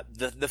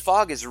 The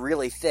fog is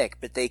really thick,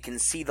 but they can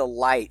see the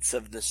lights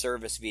of the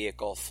service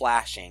vehicle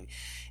flashing.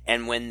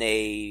 And when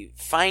they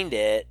find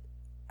it,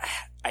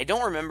 I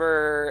don't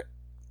remember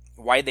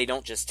why they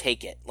don't just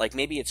take it. Like,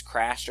 maybe it's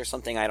crashed or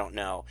something, I don't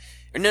know.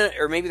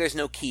 Or maybe there's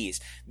no keys.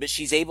 But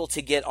she's able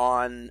to get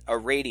on a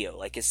radio,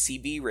 like a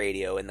CB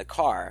radio in the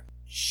car.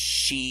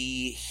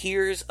 She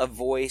hears a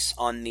voice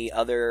on the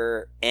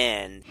other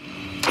end.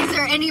 Is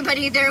there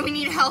anybody there? We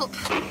need help.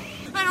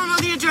 I don't know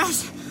the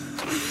address.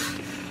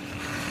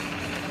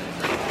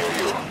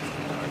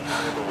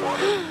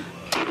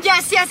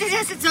 Yes,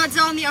 it's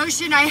on the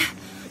ocean.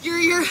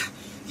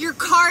 Your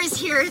car is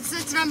here.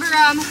 It's number,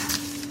 I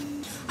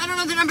don't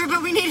know the number,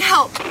 but we need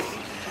help.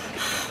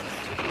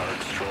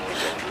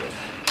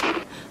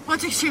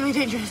 What's extremely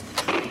dangerous?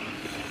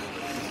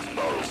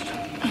 Exposed.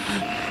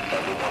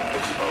 Everyone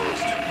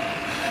exposed.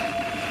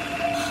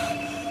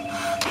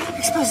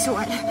 Exposed to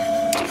what? Get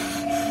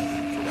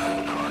out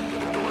of the car,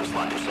 get indoors,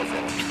 lock yourself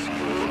in.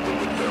 Screw the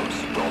windows.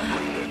 Don't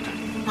breathe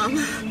it. Mom,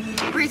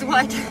 breathe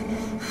what?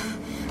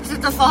 Is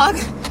it the fog?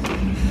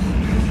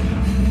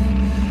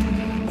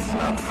 It's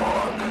not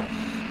fog.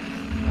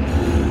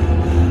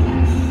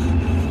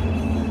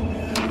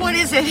 What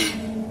is it?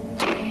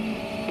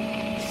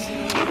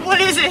 What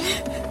is it?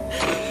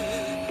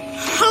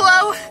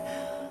 Hello?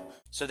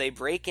 So they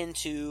break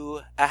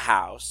into a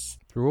house.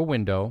 Through a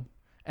window,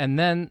 and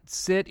then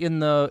sit in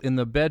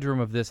the bedroom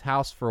of this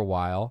house for a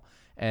while,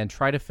 and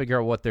try to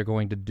figure out what they're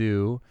going to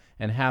do,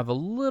 and have a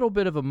little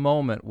bit of a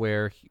moment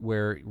where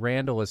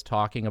Randall is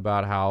talking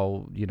about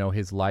how,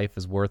 his life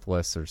is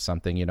worthless or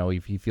something.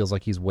 He feels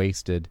like he's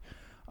wasted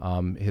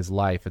his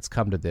life. It's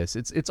come to this.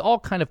 It's all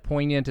kind of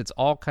poignant. It's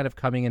all kind of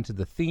coming into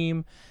the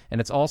theme,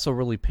 and it's also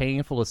really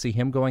painful to see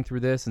him going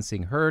through this and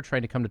seeing her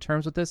trying to come to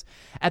terms with this.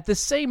 At the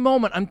same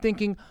moment, I'm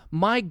thinking,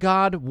 my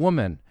God,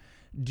 woman,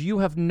 do you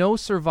have no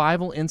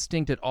survival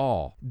instinct at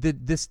all?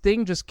 This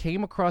thing just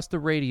came across the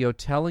radio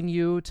telling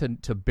you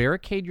to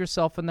barricade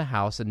yourself in the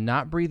house and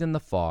not breathe in the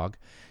fog.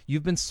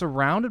 You've been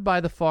surrounded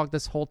by the fog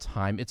this whole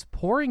time. It's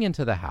pouring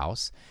into the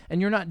house,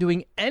 and you're not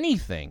doing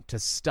anything to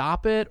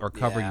stop it or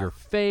cover your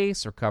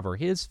face or cover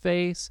his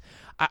face.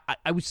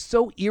 I was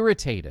so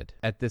irritated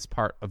at this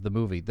part of the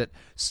movie that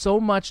so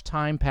much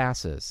time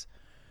passes,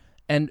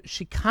 and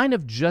she kind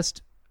of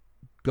just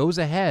goes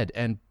ahead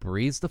and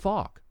breathes the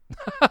fog.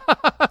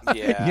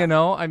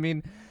 Yeah. I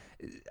mean,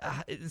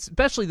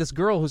 especially this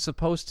girl who's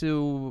supposed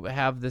to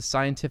have this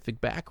scientific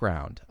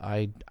background.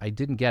 I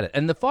didn't get it.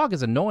 And the fog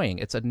is annoying.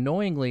 It's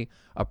annoyingly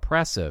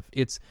oppressive.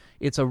 It's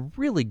a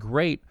really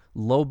great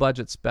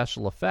low-budget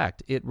special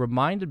effect. It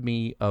reminded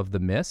me of The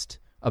Mist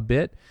a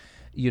bit,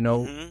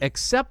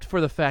 except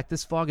for the fact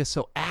this fog is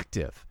so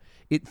active.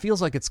 It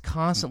feels like it's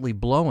constantly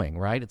blowing,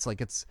 right? It's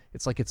like it's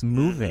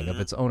moving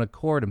of its own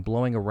accord and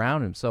blowing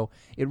around him. So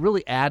it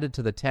really added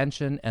to the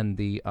tension and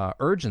the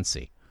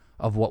urgency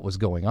of what was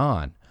going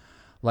on.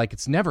 Like,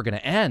 it's never going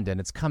to end, and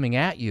it's coming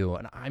at you.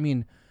 And I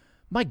mean,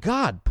 my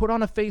God, put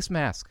on a face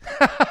mask.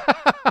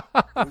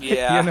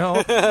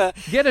 Yeah.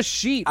 Get a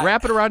sheet,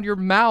 wrap it around your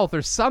mouth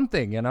or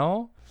something.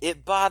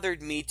 It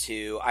bothered me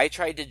too. I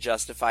tried to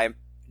justify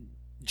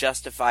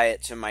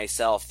it to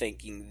myself,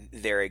 thinking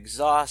they're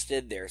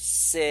exhausted, they're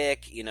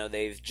sick,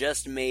 they've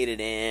just made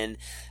it in.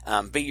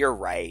 But you're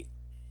right.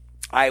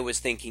 I was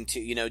thinking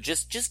too,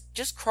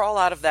 just crawl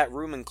out of that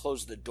room and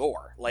close the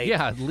door. Like,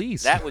 yeah, at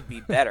least that would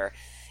be better.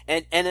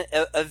 and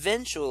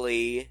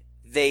eventually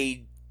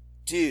they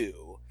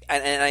do.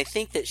 And I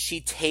think that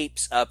she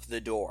tapes up the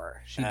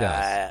door. She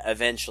does.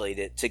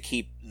 Eventually to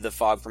keep the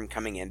fog from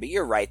coming in. But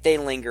you're right. They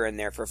linger in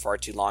there for far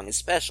too long,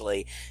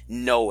 especially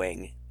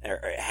knowing or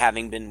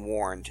having been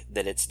warned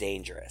that it's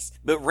dangerous.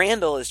 But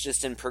Randall is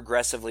just in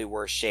progressively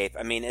worse shape.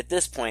 I mean, at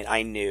this point,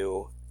 I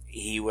knew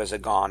he was a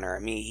goner. I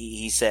mean,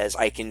 he says,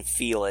 I can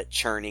feel it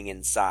churning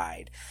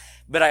inside.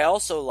 But I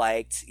also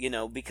liked,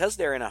 because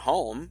they're in a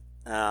home,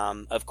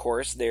 of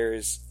course,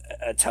 there's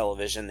a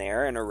television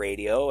there and a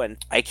radio. And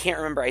I can't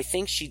remember. I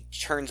think she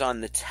turns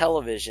on the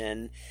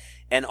television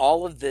and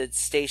all of the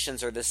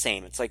stations are the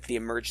same. It's like the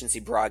emergency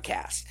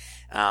broadcast.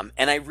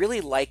 And I really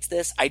liked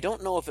this. I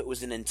don't know if it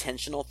was an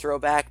intentional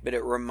throwback, but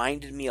it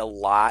reminded me a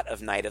lot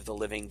of Night of the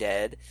Living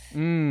Dead.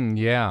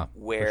 Yeah,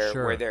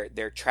 where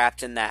they're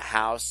trapped in that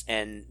house,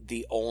 and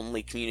the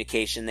only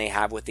communication they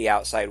have with the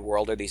outside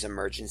world are these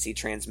emergency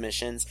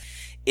transmissions.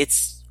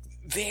 It's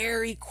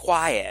very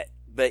quiet,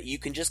 but you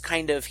can just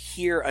kind of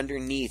hear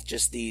underneath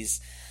just these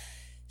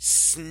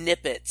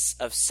snippets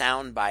of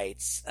sound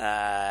bites.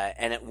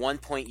 And at one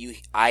point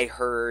I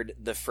heard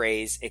the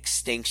phrase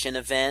extinction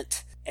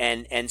event.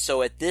 And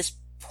so at this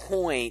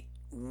point,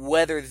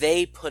 whether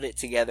they put it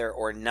together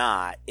or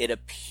not, it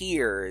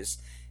appears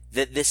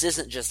that this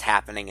isn't just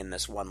happening in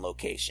this one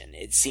location.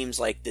 It seems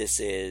like this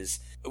is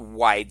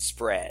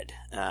widespread,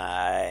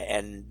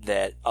 and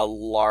that a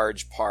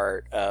large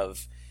part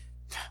of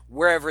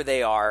wherever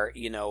they are,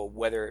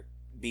 whether it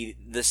be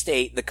the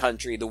state, the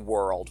country, the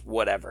world,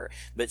 whatever,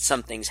 but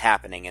something's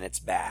happening and it's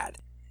bad.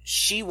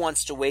 She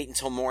wants to wait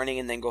until morning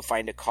and then go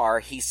find a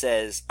car. He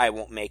says, I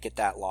won't make it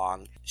that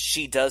long.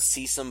 She does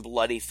see some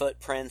bloody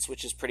footprints,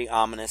 which is pretty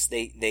ominous.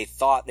 They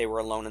thought they were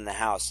alone in the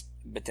house,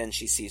 but then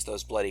she sees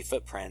those bloody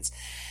footprints.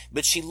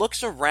 But she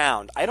looks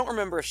around. I don't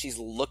remember if she's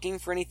looking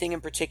for anything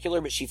in particular,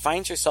 but she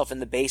finds herself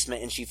in the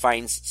basement and she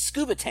finds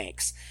scuba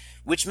tanks,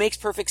 which makes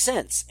perfect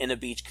sense in a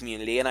beach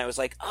community. And I was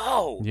like,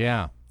 oh,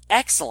 yeah,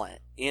 excellent.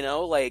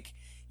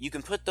 You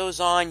can put those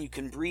on, you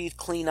can breathe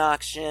clean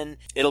oxygen,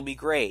 it'll be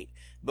great.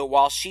 But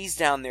while she's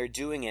down there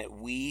doing it,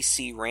 we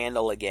see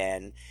Randall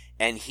again,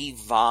 and he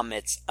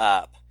vomits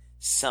up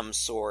some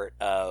sort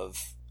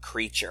of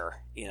creature.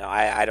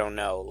 I don't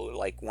know,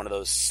 like one of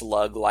those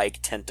slug-like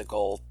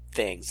tentacle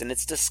things, and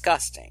it's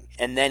disgusting.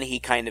 And then he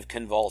kind of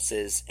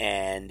convulses,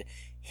 and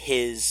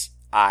his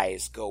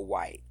eyes go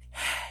white.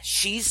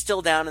 She's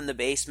still down in the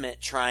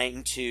basement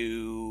trying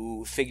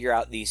to figure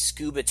out these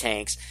scuba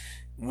tanks,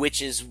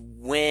 which is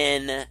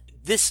when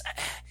this...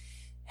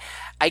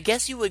 I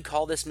guess you would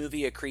call this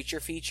movie a creature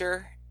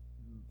feature,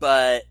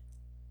 but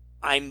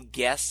I'm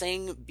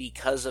guessing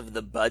because of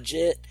the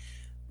budget,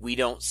 we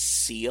don't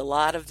see a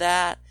lot of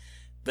that.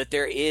 But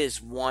there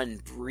is one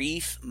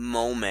brief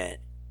moment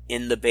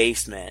in the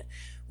basement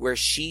where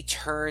she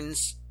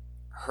turns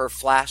her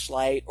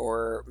flashlight,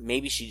 or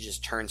maybe she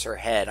just turns her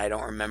head, I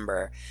don't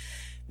remember.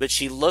 But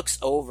she looks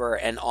over,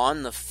 and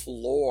on the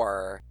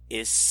floor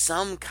is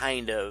some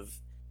kind of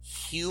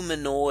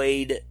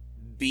humanoid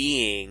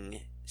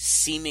being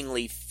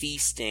seemingly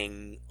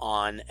feasting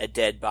on a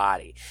dead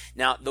body.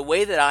 Now, the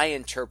way that I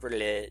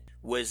interpreted it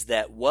was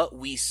that what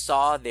we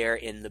saw there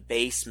in the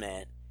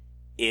basement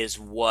is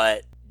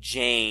what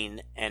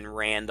Jane and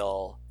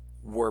Randall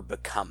were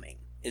becoming.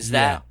 Is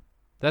that?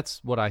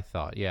 That's what I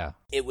thought, yeah.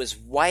 It was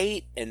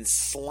white and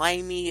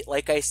slimy,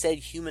 like I said,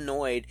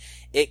 humanoid.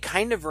 It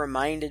kind of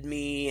reminded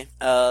me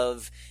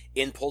of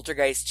in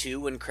Poltergeist 2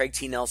 when Craig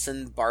T.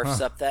 Nelson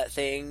barfs up that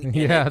thing and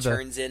it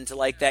turns into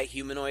like that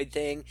humanoid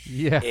thing.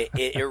 Yeah.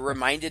 It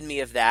reminded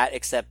me of that,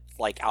 except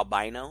like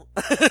albino.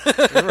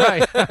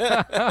 Right.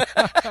 The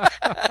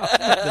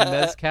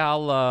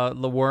Mezcal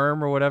the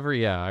worm or whatever.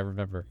 Yeah, I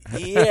remember.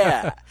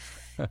 Yeah.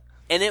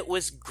 And it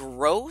was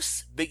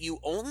gross, but you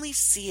only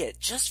see it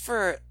just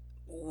for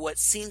what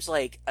seems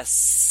like a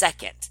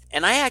second.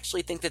 And I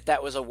actually think that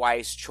that was a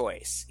wise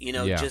choice. You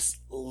know, just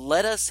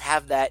let us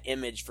have that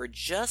image for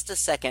just a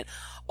second,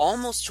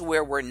 almost to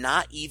where we're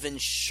not even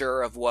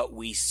sure of what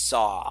we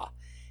saw,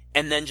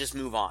 and then just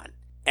move on.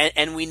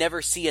 And we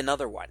never see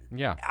another one.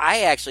 Yeah.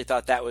 I actually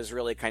thought that was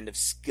really kind of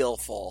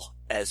skillful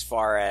as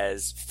far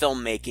as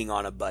filmmaking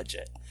on a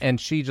budget.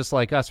 And she, just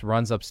like us,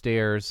 runs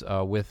upstairs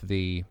with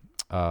the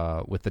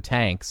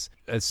tanks.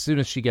 As soon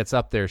as she gets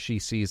up there, she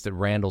sees that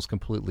Randall's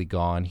completely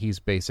gone. He's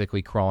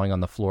basically crawling on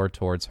the floor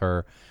towards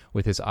her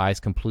with his eyes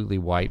completely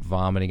white,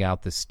 vomiting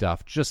out this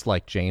stuff, just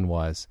like Jane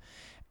was.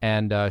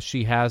 And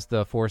she has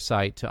the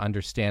foresight to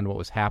understand what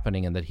was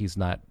happening and that he's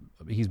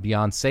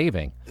beyond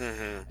saving.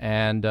 Mm-hmm.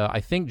 And I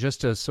think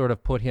just to sort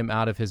of put him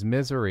out of his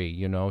misery,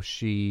 you know,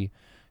 she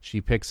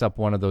picks up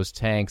one of those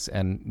tanks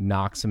and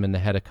knocks him in the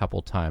head a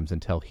couple times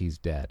until he's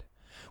dead.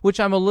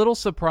 Which I'm a little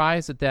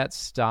surprised that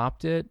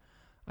stopped it.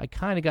 I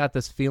kind of got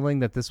this feeling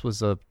that this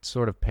was a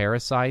sort of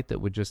parasite that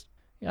would just,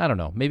 I don't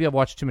know, maybe I've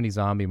watched too many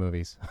zombie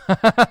movies.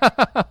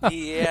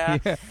 Yeah.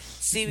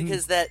 See,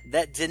 because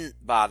that didn't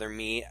bother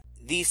me.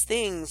 These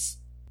things,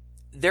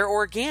 they're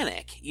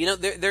organic. You know,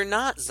 they're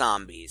not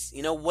zombies.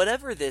 You know,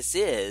 whatever this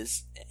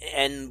is,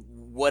 and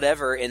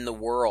whatever in the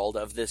world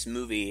of this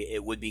movie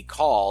it would be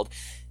called,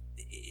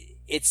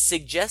 it's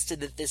suggested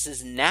that this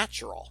is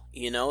natural,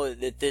 you know,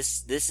 that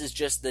this is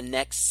just the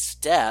next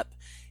step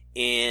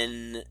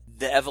in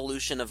the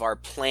evolution of our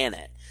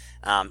planet.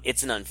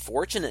 It's an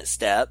unfortunate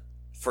step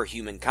for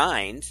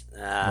humankind,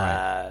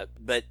 right.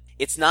 But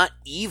it's not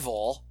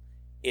evil.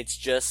 It's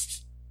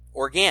just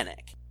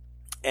organic.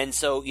 And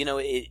so, you know,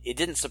 it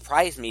didn't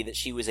surprise me that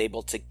she was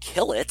able to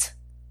kill it,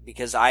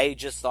 because I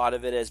just thought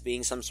of it as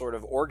being some sort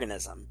of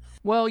organism.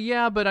 Well,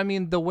 yeah, but I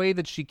mean, the way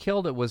that she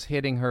killed it was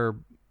hitting her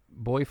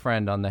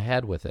boyfriend on the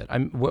head with it,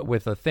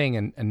 with a thing,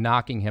 and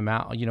knocking him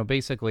out. You know,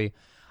 basically,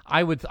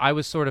 I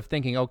was sort of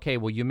thinking, okay,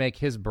 well, you make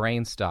his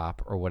brain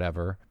stop or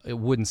whatever, it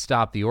wouldn't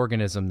stop the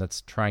organism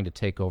that's trying to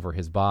take over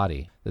his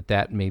body.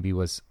 That maybe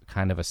was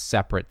kind of a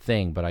separate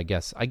thing, but I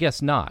guess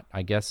not.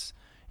 I guess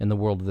in the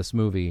world of this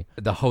movie,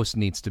 the host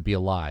needs to be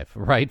alive,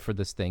 right, for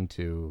this thing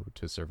to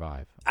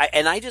survive.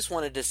 I just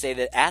wanted to say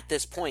that at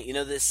this point, you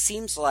know, this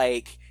seems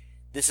like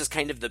this is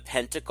kind of the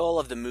pinnacle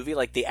of the movie,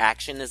 like the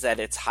action is at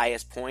its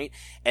highest point.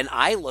 And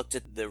I looked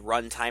at the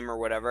runtime or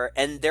whatever,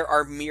 and there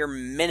are mere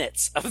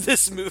minutes of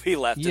this movie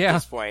left at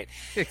this point.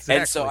 Exactly.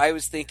 And so I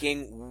was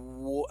thinking,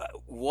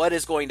 what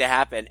is going to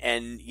happen?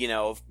 And, you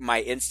know, my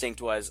instinct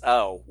was,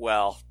 oh,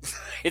 well,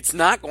 it's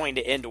not going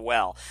to end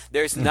well.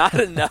 There's not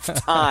enough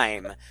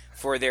time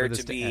for there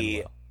to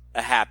be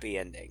a happy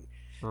ending.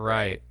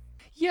 Right.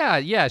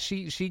 Yeah,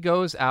 she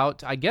goes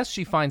out. I guess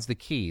she finds the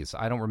keys.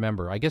 I don't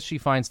remember. I guess she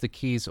finds the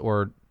keys,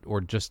 or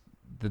just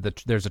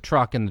there's a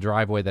truck in the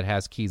driveway that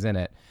has keys in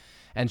it,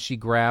 and she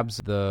grabs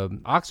the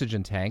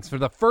oxygen tanks for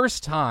the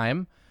first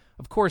time.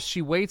 Of course,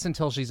 she waits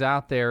until she's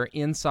out there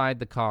inside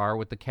the car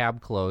with the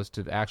cab closed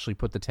to actually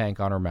put the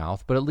tank on her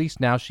mouth, but at least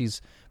now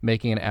she's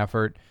making an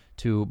effort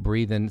to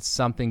breathe in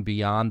something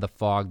beyond the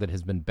fog that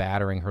has been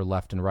battering her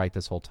left and right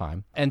this whole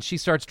time. And she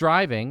starts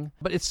driving,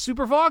 but it's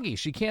super foggy.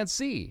 She can't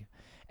see.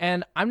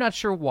 And I'm not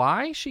sure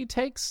why she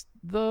takes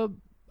the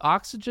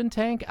oxygen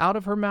tank out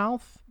of her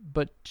mouth,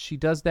 but she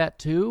does that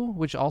too,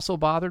 which also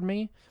bothered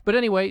me. But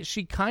anyway,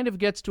 she kind of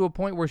gets to a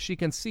point where she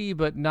can see,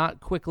 but not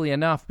quickly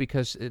enough,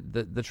 because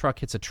the truck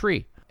hits a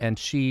tree, and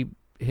she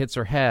hits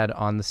her head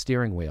on the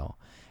steering wheel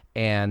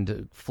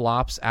and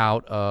flops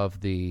out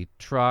of the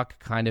truck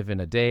kind of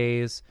in a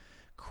daze,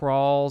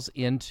 crawls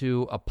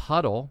into a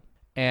puddle.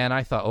 And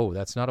I thought, oh,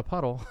 that's not a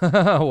puddle,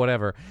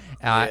 whatever,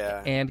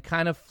 and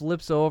kind of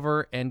flips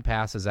over and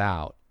passes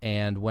out.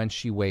 And when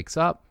she wakes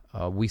up,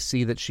 we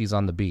see that she's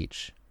on the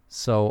beach.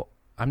 So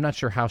I'm not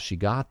sure how she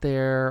got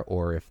there,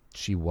 or if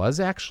she was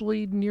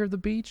actually near the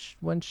beach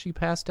when she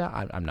passed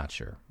out. I'm not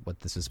sure what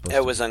this is supposed to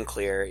be. It was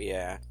unclear,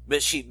 yeah.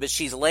 But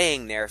she's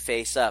laying there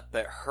face up,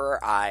 but her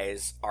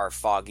eyes are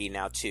foggy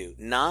now too.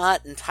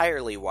 Not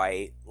entirely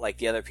white like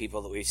the other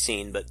people that we've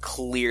seen, but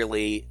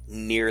clearly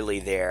nearly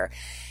there.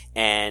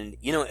 And,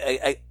 you know,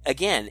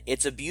 again,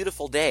 it's a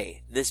beautiful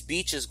day. This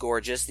beach is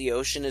gorgeous. The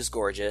ocean is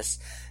gorgeous.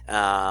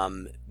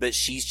 But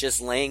she's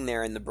just laying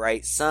there in the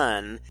bright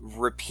sun,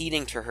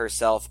 repeating to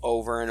herself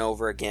over and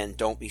over again,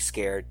 don't be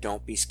scared,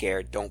 don't be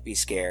scared, don't be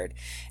scared.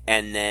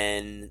 And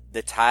then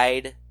the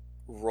tide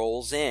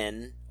rolls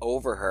in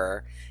over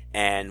her,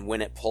 and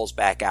when it pulls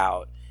back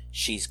out,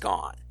 she's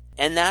gone.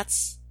 And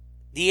that's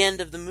the end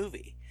of the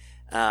movie.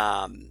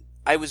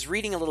 I was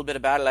reading a little bit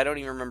about it. I don't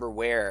even remember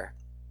where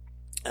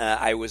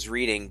I was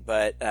reading,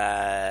 but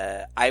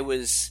I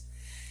was,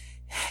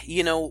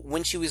 you know,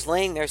 when she was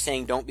laying there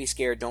saying, don't be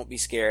scared, don't be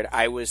scared,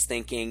 I was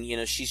thinking, you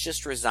know, she's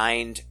just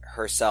resigned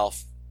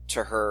herself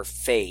to her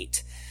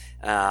fate,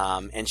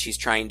 and she's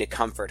trying to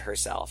comfort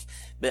herself.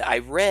 But I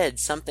read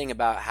something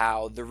about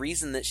how the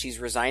reason that she's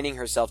resigning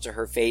herself to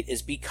her fate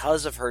is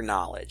because of her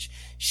knowledge.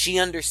 She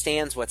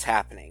understands what's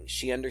happening.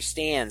 She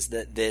understands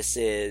that this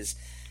is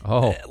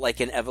like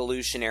an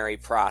evolutionary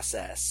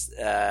process,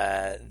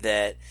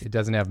 that it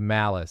doesn't have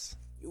malice.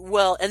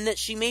 Well, and that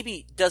she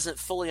maybe doesn't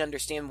fully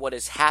understand what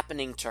is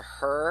happening to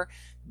her,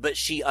 but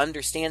she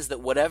understands that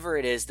whatever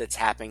it is that's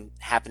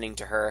happening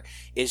to her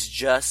is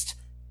just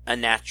a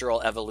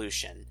natural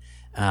evolution,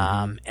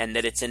 and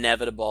that it's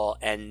inevitable,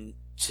 and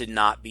to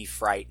not be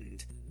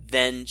frightened.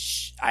 Then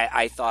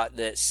I thought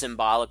that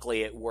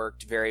symbolically it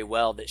worked very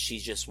well, that she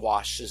just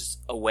washes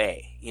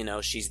away. You know,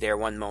 she's there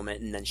one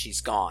moment and then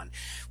she's gone,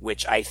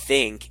 which I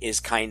think is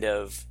kind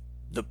of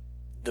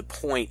the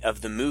point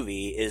of the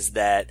movie, is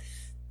that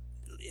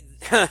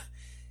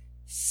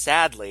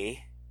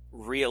sadly,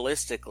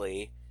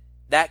 realistically,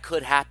 that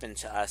could happen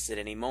to us at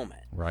any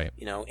moment. Right.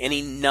 You know,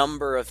 any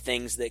number of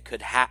things that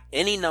could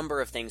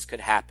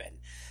could happen.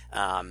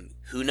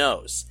 Who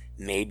knows?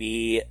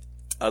 Maybe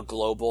a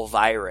global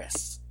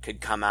virus could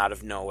come out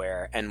of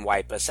nowhere and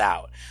wipe us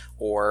out.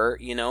 Or,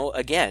 you know,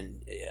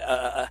 again,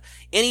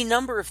 any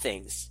number of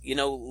things. You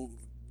know,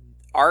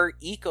 our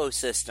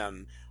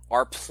ecosystem,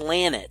 our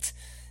planet,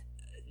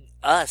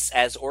 us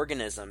as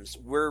organisms,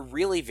 we're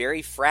really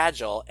very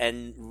fragile,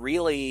 and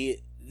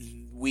really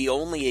we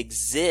only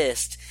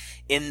exist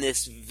in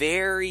this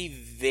very,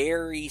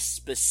 very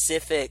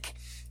specific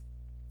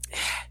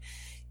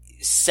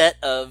set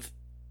of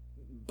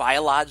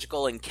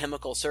biological and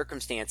chemical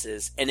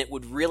circumstances, and it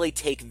would really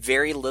take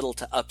very little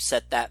to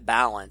upset that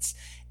balance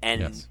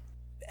and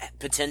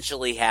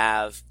potentially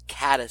have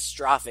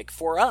catastrophic,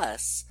 for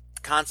us,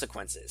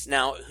 consequences.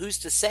 Now, who's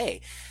to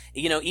say?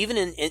 You know, even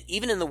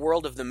in the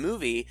world of the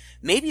movie,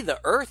 maybe the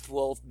Earth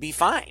will be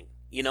fine.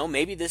 You know,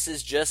 maybe this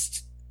is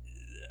just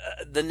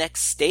the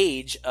next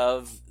stage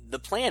of the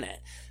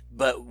planet,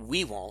 but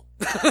we won't.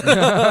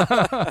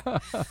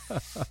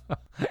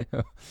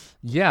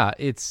 Yeah,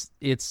 it's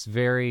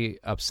very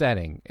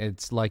upsetting.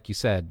 It's like you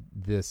said,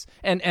 this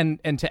and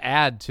to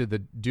add to the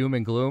doom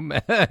and gloom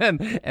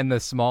and the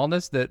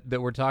smallness that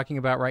we're talking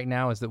about right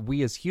now, is that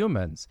we as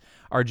humans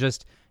are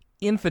just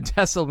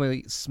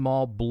infinitesimally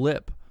small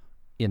blip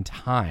in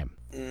time.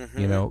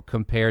 You know,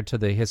 compared to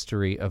the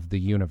history of the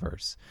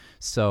universe.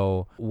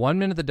 So 1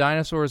 minute the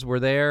dinosaurs were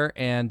there,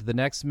 and the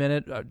next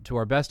minute, to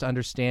our best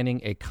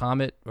understanding, a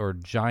comet or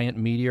giant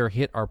meteor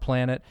hit our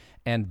planet,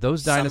 and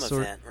those dinosaurs.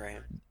 Some event, right?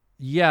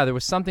 Yeah, there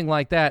was something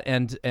like that,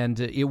 and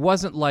it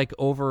wasn't like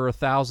over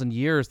 1,000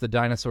 years the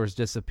dinosaurs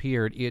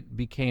disappeared. It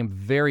became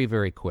very,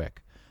 very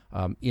quick.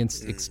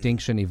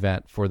 Extinction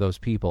event for those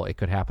people. It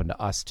could happen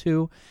to us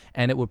too,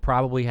 and it would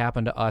probably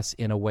happen to us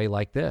in a way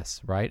like this,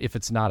 right? If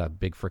it's not a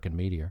big freaking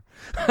meteor,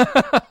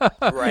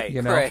 right?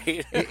 You know?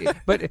 Right.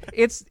 But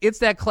it's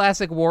that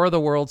classic War of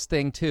the Worlds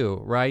thing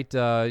too, right?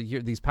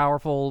 These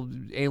powerful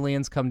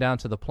aliens come down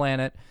to the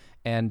planet,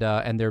 and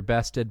they're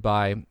bested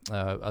by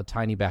a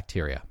tiny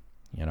bacteria.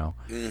 You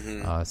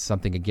know,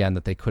 something, again,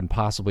 that they couldn't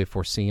possibly have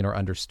foreseen or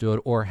understood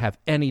or have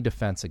any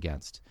defense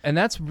against, and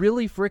that's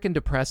really freaking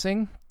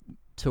depressing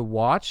to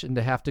watch and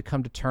to have to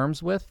come to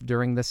terms with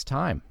during this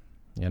time.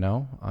 You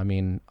know, I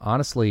mean,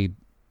 honestly,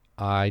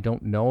 I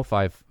don't know if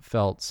I've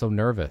felt so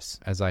nervous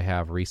as I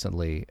have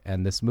recently,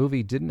 and this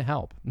movie didn't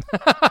help.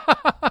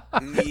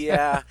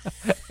 Yeah.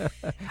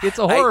 It's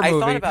a horror movie. I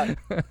thought about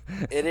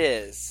it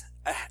is.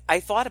 I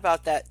thought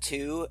about that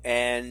too,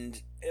 and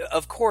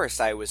of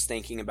course I was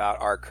thinking about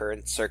our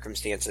current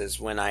circumstances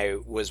when I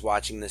was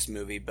watching this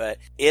movie, but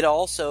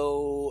it's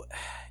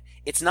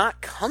not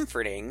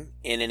comforting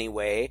in any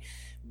way.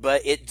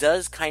 But it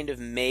does kind of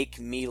make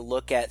me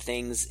look at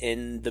things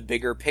in the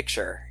bigger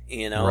picture,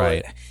 you know.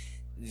 Right.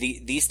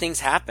 These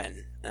things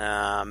happen,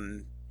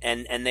 and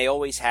they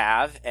always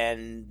have,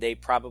 and they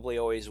probably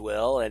always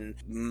will. And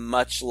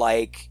much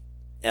like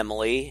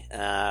Emily,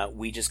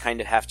 we just kind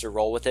of have to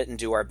roll with it and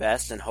do our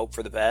best and hope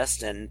for the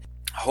best, and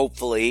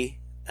hopefully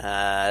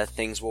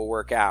things will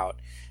work out.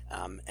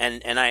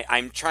 And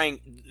I'm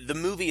trying. The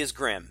movie is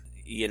grim.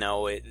 You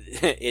know,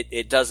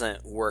 it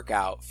doesn't work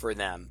out for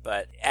them.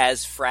 But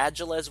as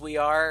fragile as we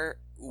are,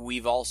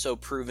 we've also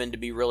proven to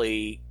be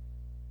really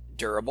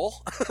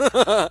durable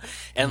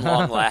and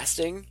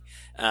long-lasting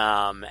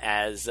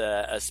as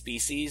a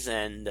species.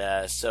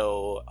 And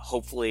so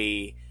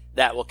hopefully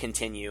that will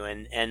continue.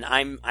 And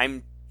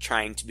I'm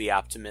trying to be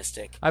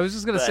optimistic. I was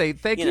just going to say,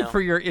 thank you know.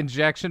 for your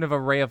injection of a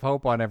ray of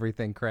hope on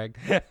everything, Craig.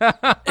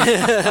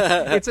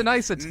 It's a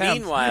nice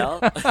attempt.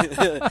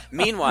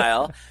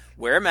 Meanwhile,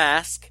 wear a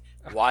mask,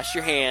 wash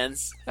your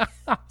hands,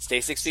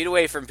 stay 6 feet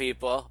away from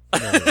people,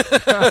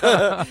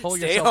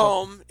 stay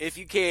home if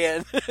you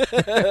can.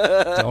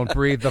 Don't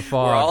breathe the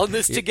fog. We're all in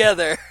this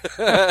together.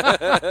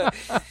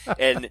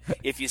 And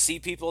if you see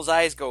people's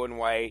eyes going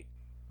white,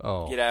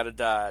 get out of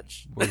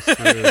Dodge. We're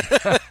screwed.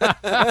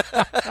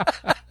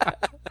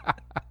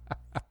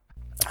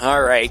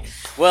 All right.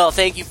 Well,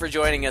 thank you for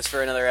joining us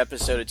for another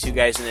episode of Two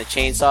Guys and a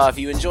Chainsaw. If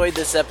you enjoyed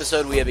this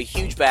episode, we have a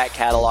huge back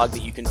catalog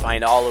that you can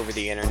find all over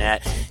the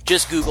internet.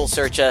 Just Google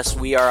search us.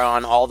 We are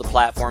on all the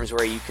platforms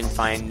where you can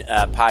find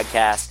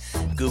podcasts.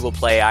 Google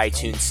Play,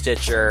 iTunes,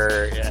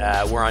 Stitcher.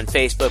 We're on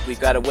Facebook. We've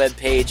got a web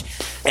page.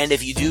 And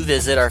if you do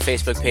visit our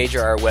Facebook page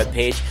or our web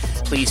page,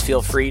 please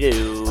feel free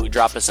to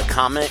drop us a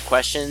comment,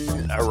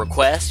 question, a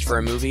request for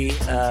a movie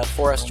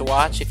for us to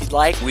watch if you'd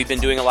like. We've been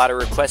doing a lot of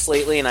requests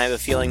lately, and I have a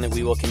feeling that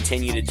we will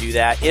continue to do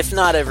that, if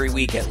not every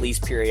week, at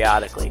least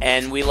periodically.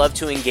 And we love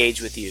to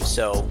engage with you,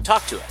 so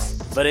talk to us.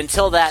 But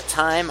until that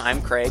time,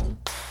 I'm Craig.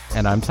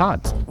 And I'm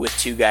Todd. With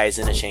Two Guys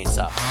and a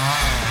Chainsaw.